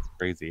 Yeah, it's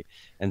crazy.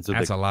 And so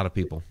that's a lot of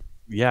people.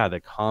 Yeah, the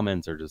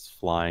comments are just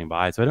flying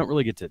by. So I don't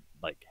really get to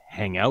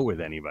hang out with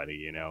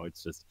anybody.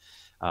 It's just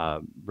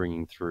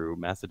bringing through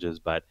messages.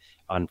 But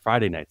on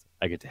Friday nights,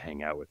 I get to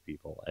hang out with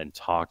people and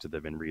talk to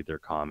them and read their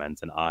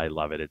comments, and I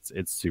love it.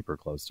 It's super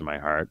close to my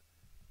heart.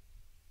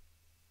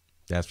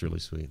 That's really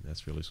sweet.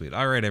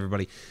 All right,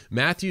 everybody.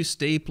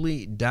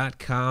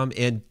 MatthewStapley.com.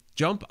 And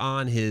jump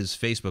on his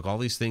Facebook. All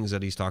these things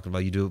that he's talking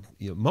about, you do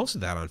most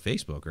of that on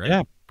Facebook, right?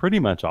 Yeah, pretty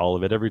much all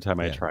of it. Every time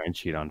I Yeah. try and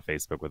cheat on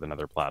Facebook with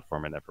another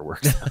platform, it never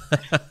works.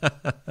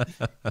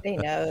 They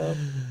know.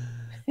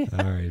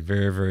 All right,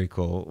 very, very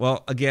cool.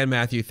 Well, again,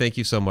 Matthew, thank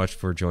you so much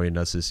for joining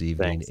us this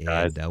evening. Thanks,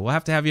 guys. And we'll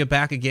have to have you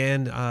back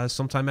again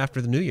sometime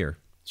after the new year.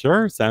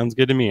 Sure, sounds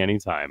good to me.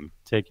 Anytime.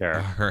 Take care.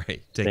 All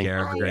right, take Thank care.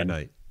 you. Have a great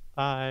night.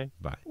 Bye.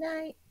 Bye.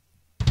 Night.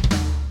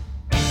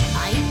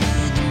 I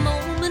knew the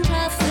moment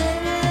I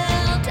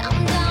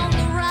fell down the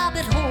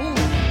rabbit hole.